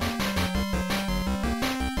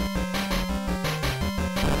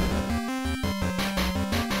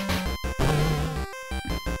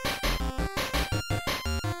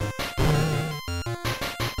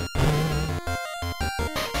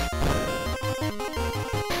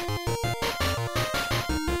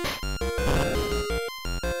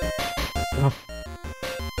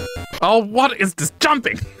 Oh, what is this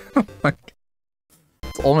jumping? Like,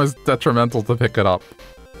 it's almost detrimental to pick it up.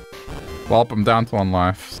 Well, I'm down to 1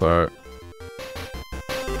 life, so...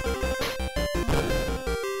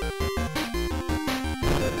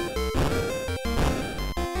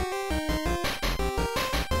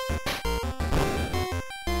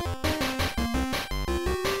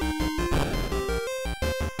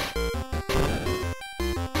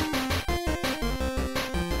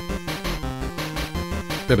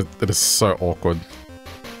 It is so awkward.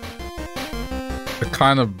 It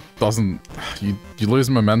kind of doesn't... You lose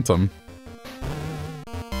momentum.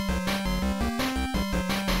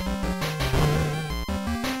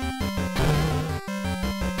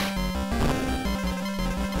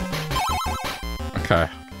 Okay.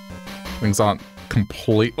 Things aren't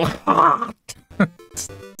complete...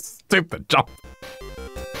 Stupid jump.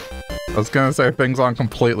 I was gonna say things aren't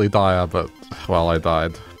completely dire, but... Well, I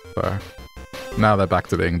died, so... Now they're back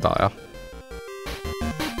to being dire.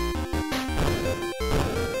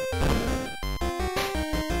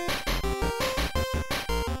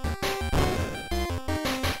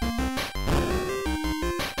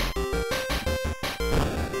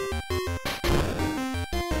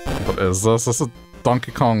 What is this? This is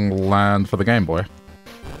Donkey Kong Land for the Game Boy.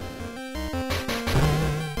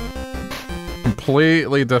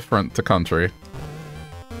 Completely different to Country.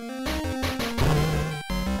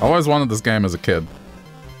 I always wanted this game as a kid.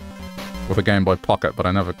 With a Game Boy Pocket, but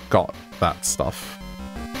I never got that stuff.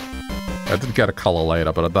 I did get a color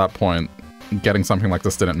later, but at that point, getting something like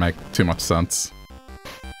this didn't make too much sense.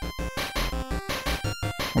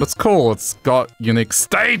 But it's cool, it's got unique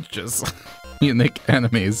stages! Unique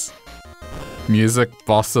enemies. Music,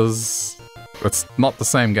 bosses... It's not the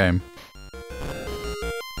same game.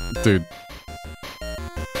 Dude.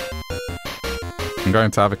 I'm going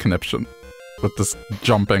to have a conniption with this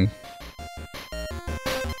jumping.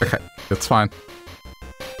 Okay, it's fine.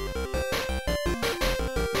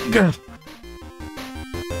 Gah.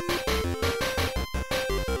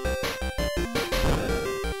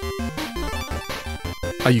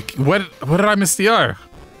 Are you... Where did I miss the O?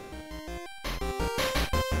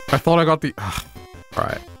 I thought I got the...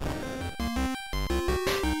 Alright.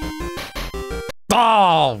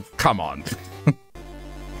 Oh, come on.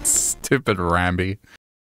 Stupid Rambi.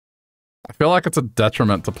 I feel like it's a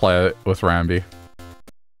detriment to play it with Rambi.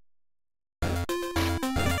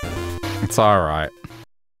 It's alright.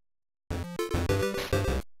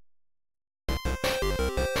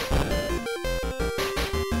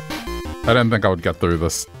 I didn't think I would get through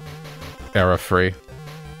this error-free.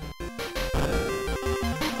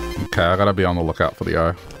 Okay, I gotta be on the lookout for the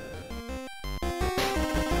O.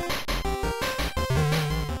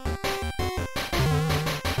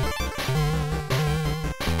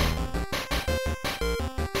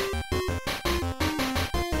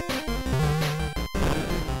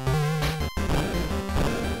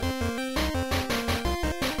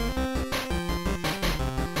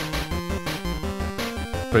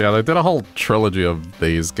 But yeah, they did a whole trilogy of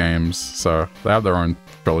these games, so they have their own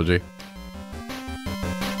trilogy.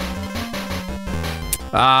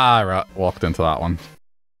 Ah, right, walked into that one.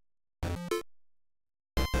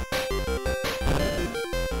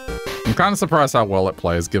 I'm kind of surprised how well it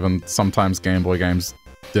plays, given sometimes Game Boy games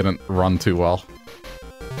didn't run too well.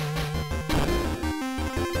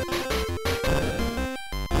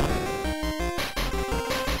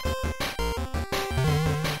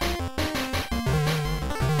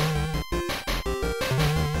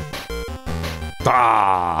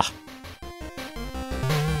 Ah!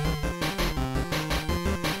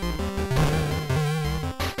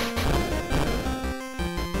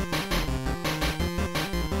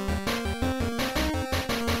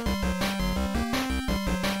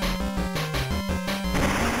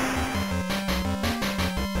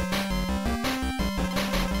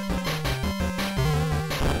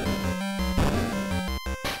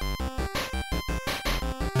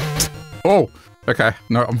 Oh! Okay,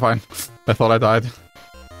 no, I'm fine. I thought I died.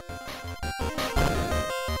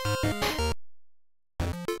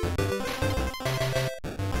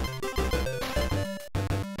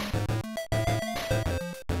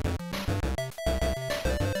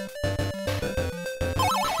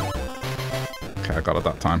 Okay, I got it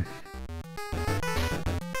that time.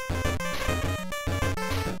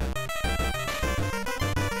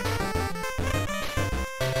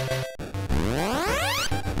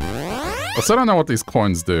 I still don't know what these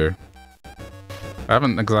coins do. I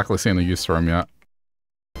haven't exactly seen the use for them yet.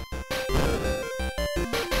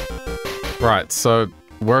 Right, so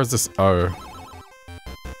where is this O?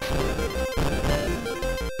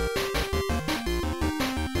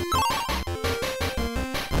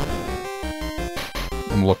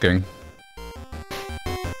 I'm looking.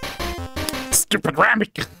 Stupid Rammy!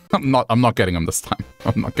 I'm not getting him this time.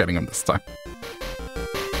 I'm not getting him this time.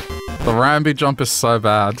 The Ramby jump is so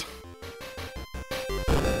bad.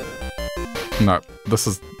 No, this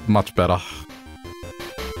is much better.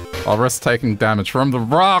 I'll risk taking damage from the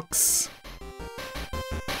rocks!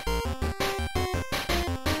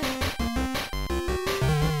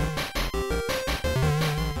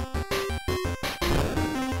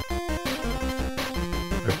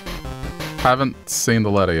 I haven't seen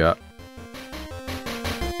the letter yet.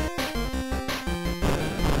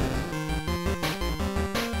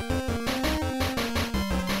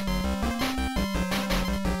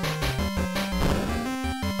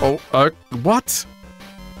 Oh, what?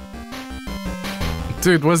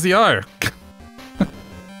 Dude, where's the O?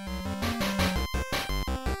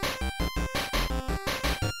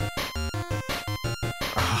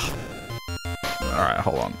 Alright,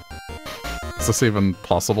 hold on. Is this even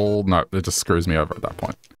possible? No, it just screws me over at that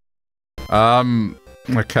point.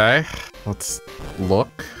 Okay. Let's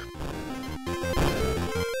look.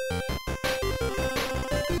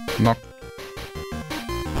 Not...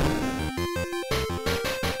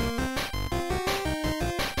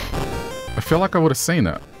 I feel like I would have seen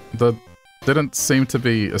it. There didn't seem to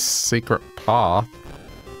be a secret path.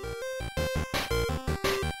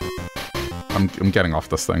 I'm getting off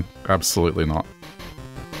this thing. Absolutely not.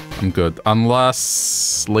 I'm good.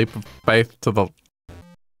 Unless... Leap of faith to the...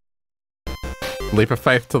 Leap of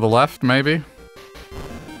faith to the left, maybe?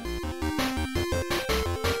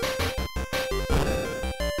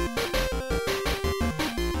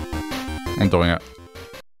 I'm doing it.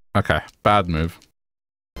 Okay, bad move.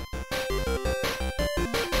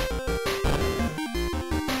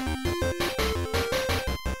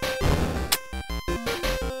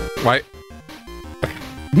 Wait.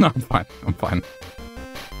 No, I'm fine. I'm fine.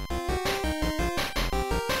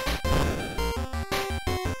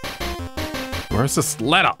 Where's this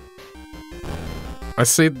letter? I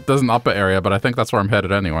see there's an upper area, but I think that's where I'm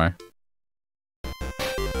headed anyway.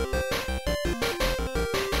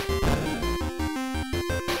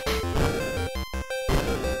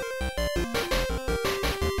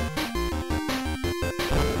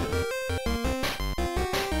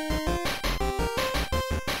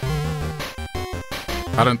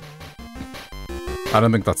 I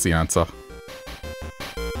don't think that's the answer.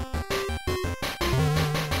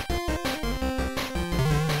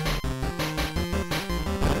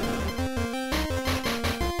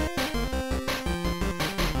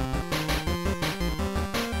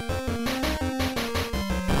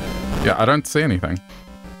 Yeah, I don't see anything.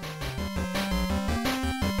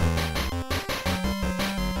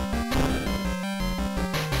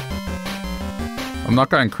 I'm not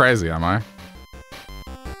going crazy, am I?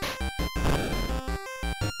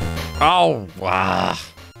 Oh, wow.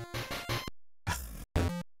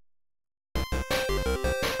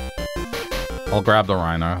 I'll grab the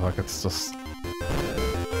rhino, like it's just...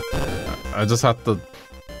 I just have to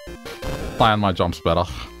plan my jumps better.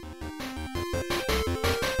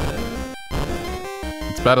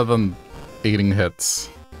 It's better than eating hits.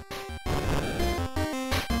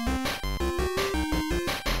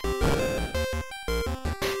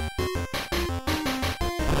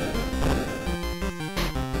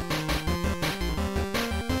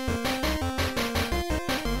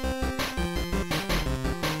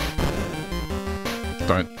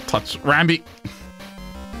 Don't touch Ramby.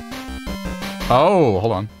 Oh,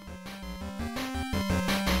 hold on.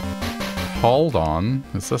 Hold on.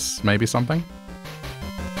 Is this maybe something?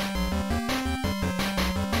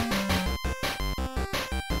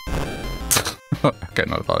 Okay,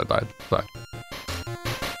 no, I thought I died. Sorry.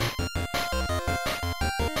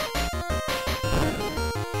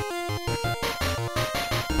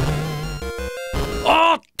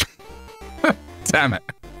 Oh! Damn it.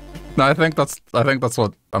 No, I think that's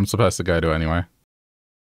what I'm supposed to go to anyway.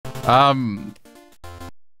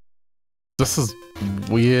 This is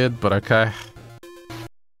weird, but okay.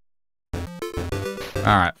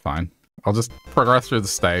 Alright, fine. I'll just progress through the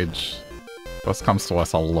stage. Worst comes to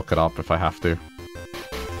worst, I'll look it up if I have to.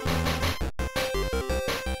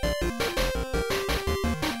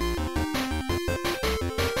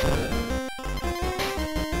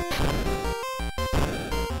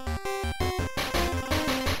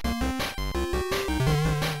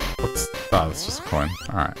 What's... Oh, that's just a coin.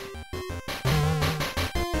 Alright.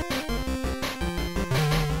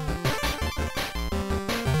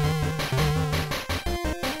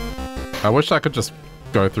 I wish I could just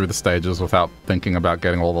go through the stages without thinking about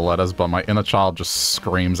getting all the letters, but my inner child just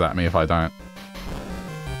screams at me if I don't.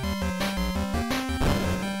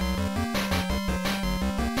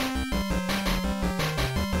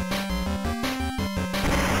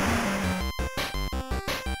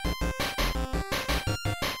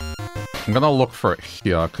 I'm gonna look for it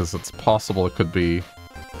here, because it's possible it could be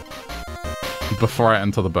before I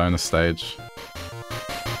enter the bonus stage.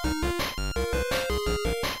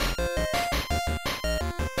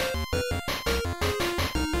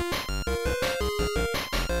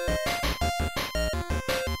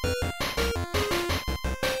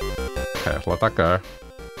 Let that go.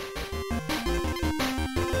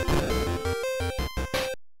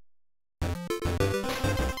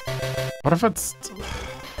 What if it's...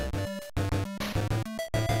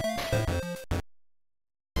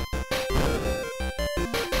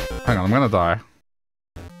 Hang on, I'm gonna die.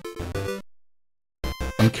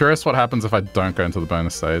 I'm curious what happens if I don't go into the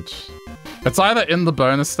bonus stage. It's either in the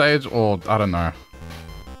bonus stage or... I don't know.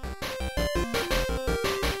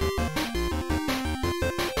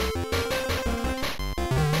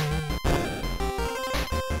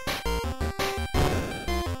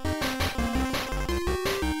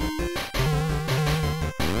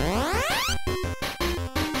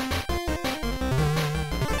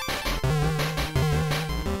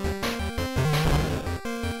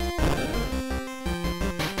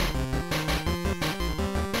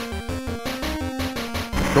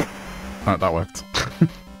 Oh, that worked.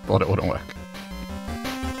 Thought it wouldn't work.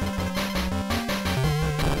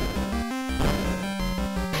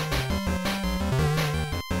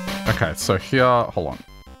 Okay, so here... Hold on.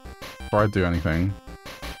 Before I do anything...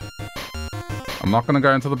 I'm not gonna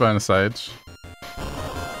go into the bonus stage.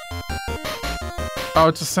 Oh,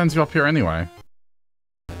 it just sends you up here anyway.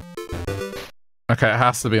 Okay, it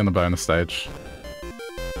has to be in the bonus stage.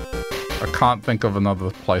 I can't think of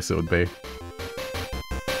another place it would be.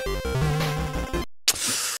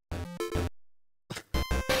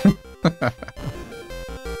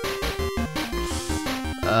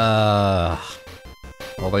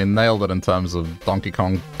 Well, they nailed it in terms of Donkey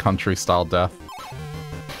Kong Country style death.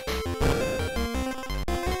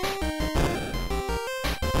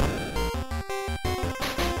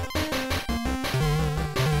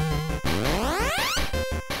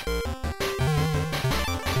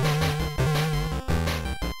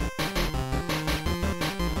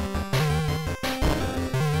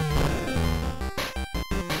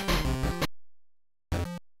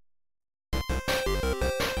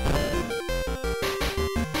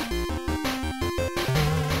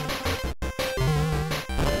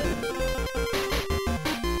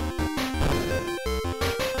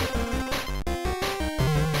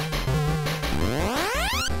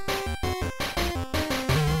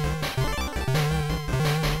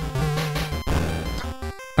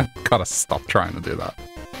 Gotta stop trying to do that.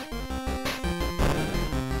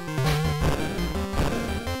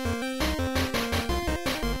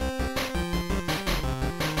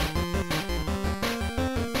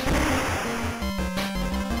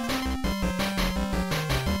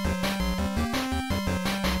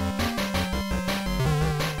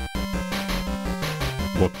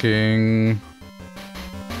 Looking...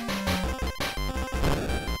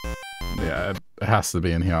 Yeah, it has to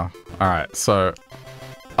be in here. Alright, so...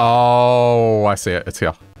 Oh, I see it. It's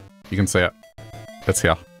here. You can see it. It's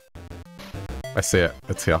here. I see it.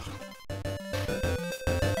 It's here.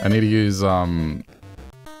 I need to use, the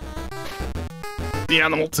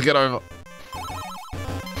animal to get over.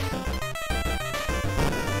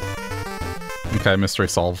 Okay, mystery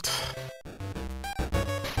solved.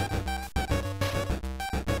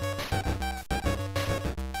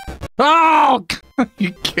 Oh! Are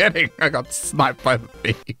you kidding? I got sniped by the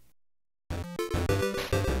bee.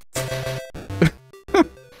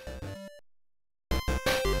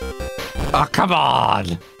 Oh, come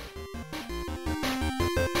on!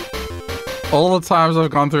 All the times I've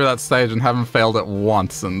gone through that stage and haven't failed it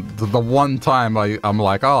once, and the one time I'm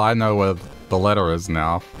like, oh, I know where the letter is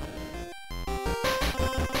now.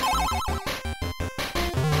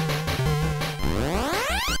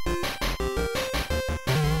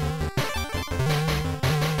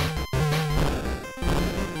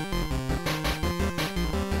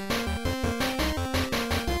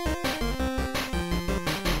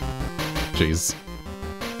 Jeez.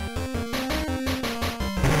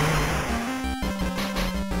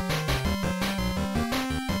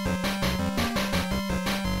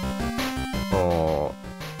 Oh,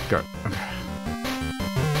 go. Okay.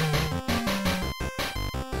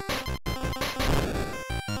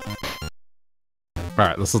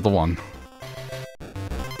 Alright, this is the one.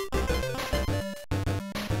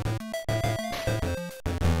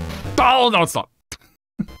 Oh, no, it's not.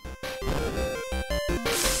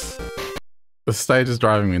 The stage is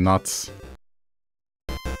driving me nuts.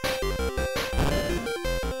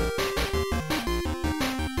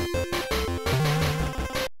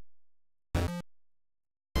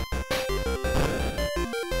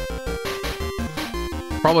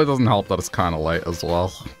 Probably doesn't help that it's kind of late as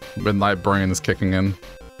well. Midnight brain is kicking in.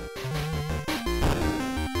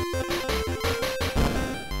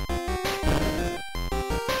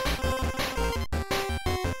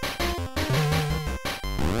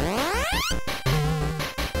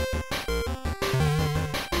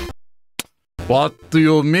 What do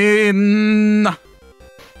you mean?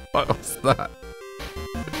 What was that?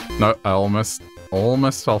 No, I almost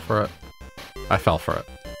fell for it. I fell for it.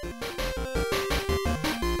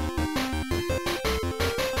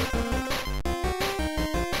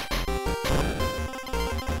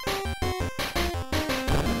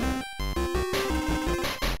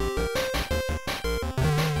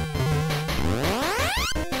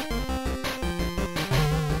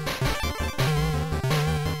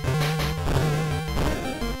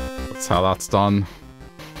 How that's done.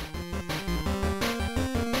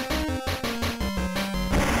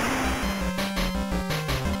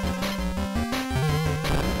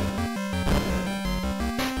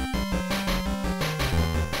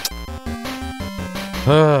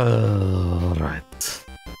 Right.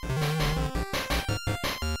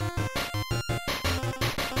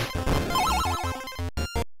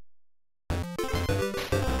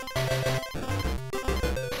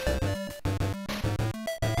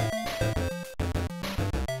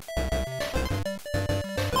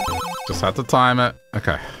 Just had to time it.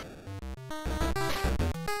 Okay.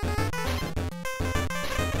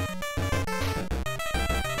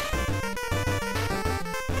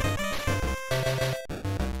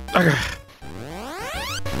 Okay.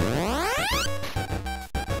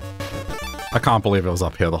 I can't believe it was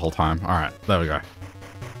up here the whole time. Alright, there we go.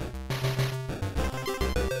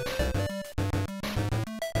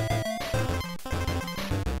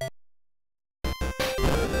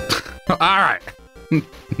 Alright.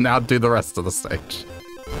 Now do the rest of the stage.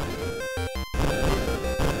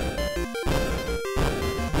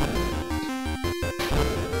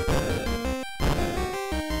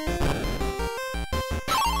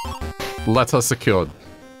 Letter secured.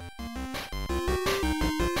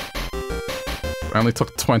 It only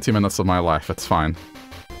took 20 minutes of my life, it's fine.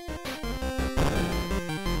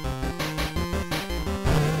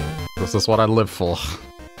 This is what I live for.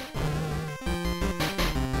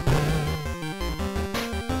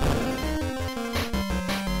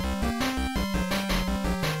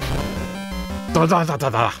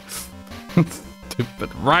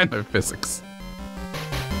 Stupid rhino physics.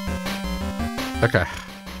 Okay.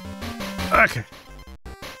 Okay.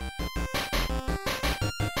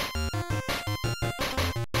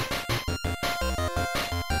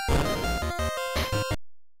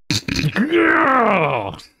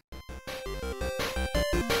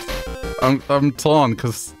 I'm torn,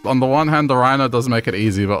 because on the one hand the rhino does make it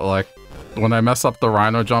easy, but like, when I mess up the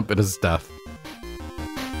rhino jump, it is death.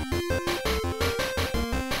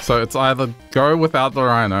 So it's either go without the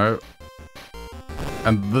rhino,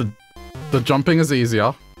 and the jumping is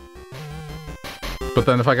easier, but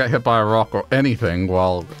then if I get hit by a rock or anything,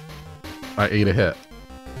 well, I eat a hit.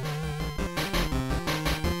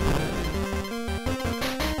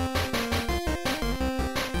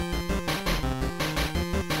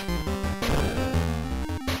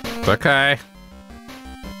 It's okay.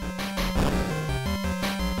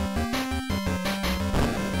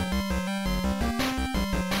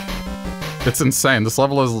 It's insane. This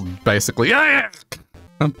level is basically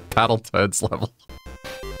Battletoads level.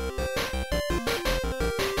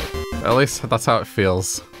 At least that's how it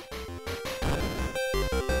feels.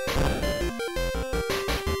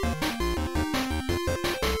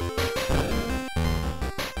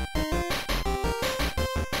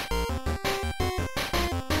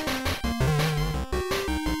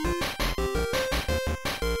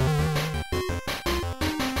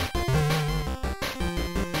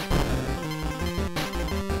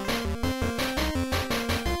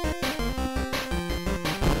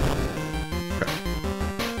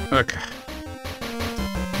 Okay.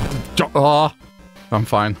 Oh, I'm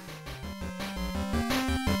fine.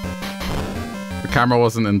 camera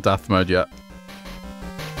wasn't in death mode yet.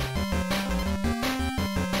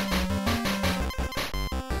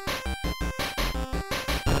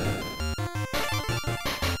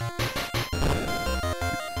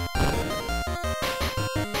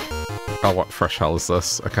 Oh, what fresh hell is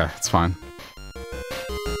this? Okay, it's fine.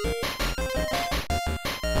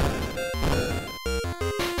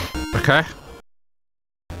 Okay.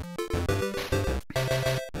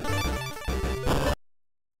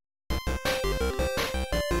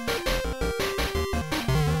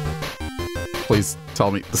 Please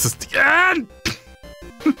tell me this is the end!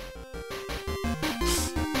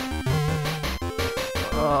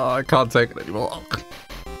 Oh, I can't take it anymore.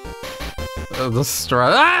 The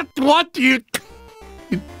stress. Ah, what do you...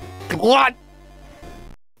 What?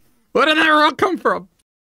 Where did that rock come from?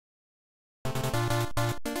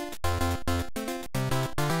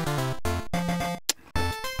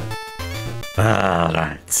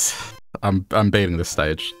 Alright. I'm beating this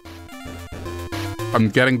stage. I'm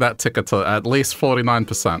getting that ticket to at least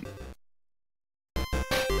 49%.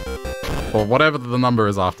 Or whatever the number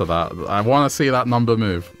is after that. I want to see that number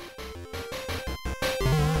move.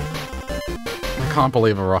 I can't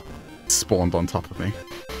believe a rock spawned on top of me.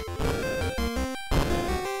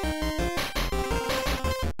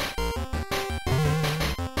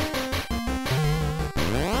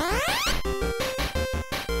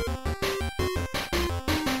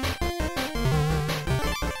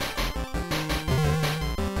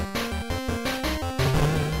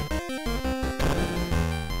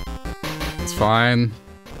 It's fine.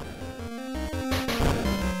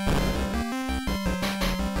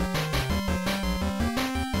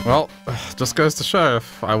 Well, just goes to show,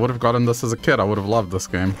 if I would have gotten this as a kid, I would have loved this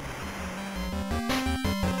game.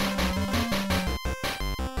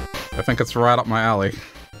 I think it's right up my alley.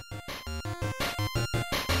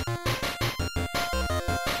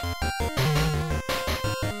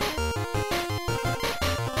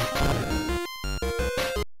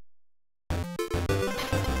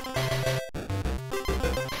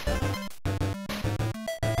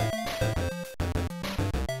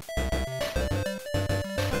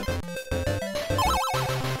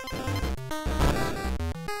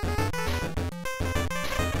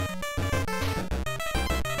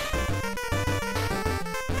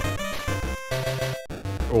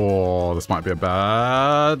 Oh, this might be a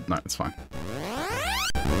bad... No, it's fine.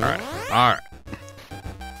 Alright, alright.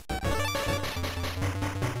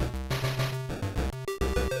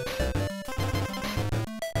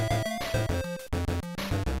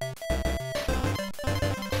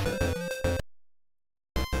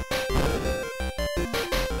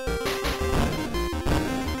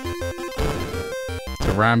 To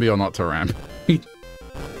Rambi or not to Rambi?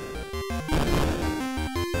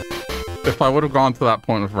 If I would have gone to that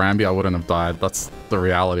point with Rambi, I wouldn't have died. That's the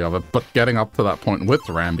reality of it. But getting up to that point with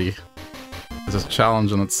Rambi is a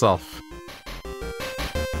challenge in itself.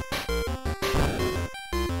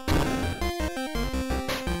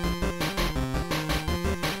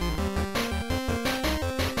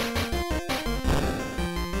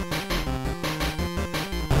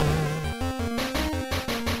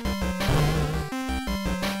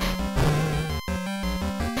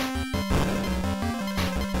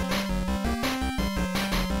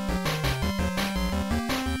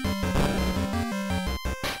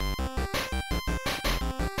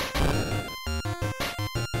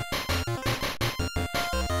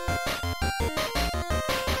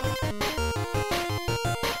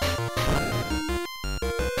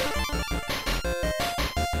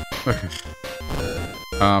 Okay.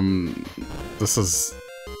 This is...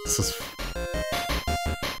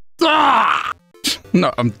 Ah!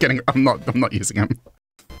 No, I'm not using him.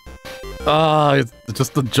 Ah, it's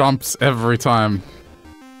just the jumps every time.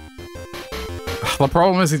 The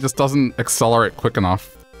problem is he just doesn't accelerate quick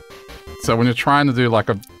enough. So when you're trying to do like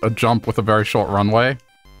a jump with a very short runway,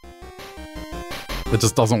 it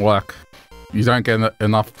just doesn't work. You don't get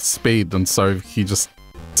enough speed, and so he just...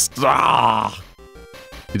 Ah!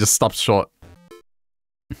 He just stops short.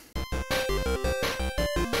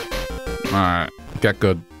 Alright, get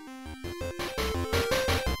good.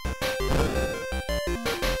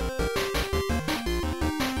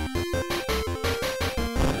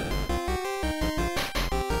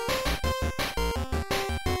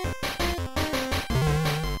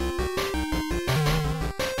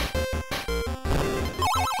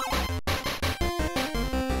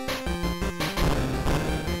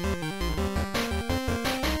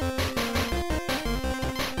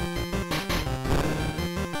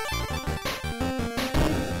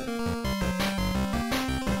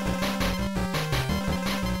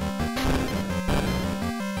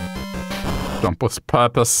 Jump with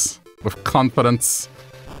purpose. with confidence.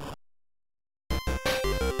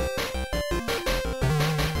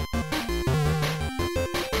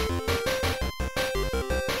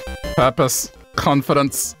 Purpose,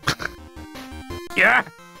 confidence. Yeah!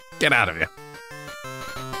 Get out of here.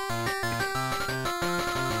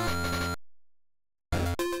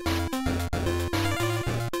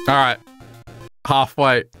 Alright.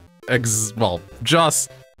 Halfway. Well, just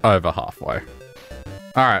over halfway.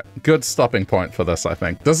 Alright, good stopping point for this, I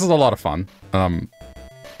think. This is a lot of fun.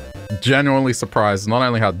 Genuinely surprised not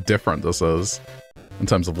only how different this is in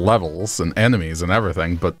terms of levels and enemies and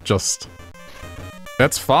everything, but just...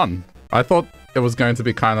 it's fun. I thought it was going to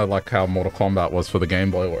be kind of like how Mortal Kombat was for the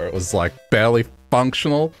Game Boy, where it was like barely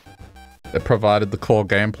functional. It provided the core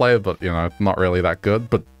gameplay, but, you know, not really that good.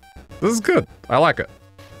 But this is good. I like it.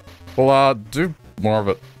 We'll do more of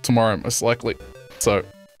it tomorrow, most likely. So,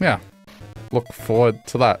 yeah. Look forward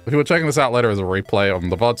to that. If you were checking this out later as a replay on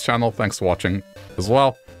the VODs channel, thanks for watching as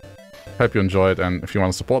well. Hope you enjoyed, and if you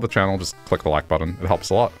want to support the channel, just click the like button. It helps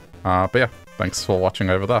a lot. But yeah, thanks for watching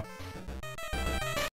over there.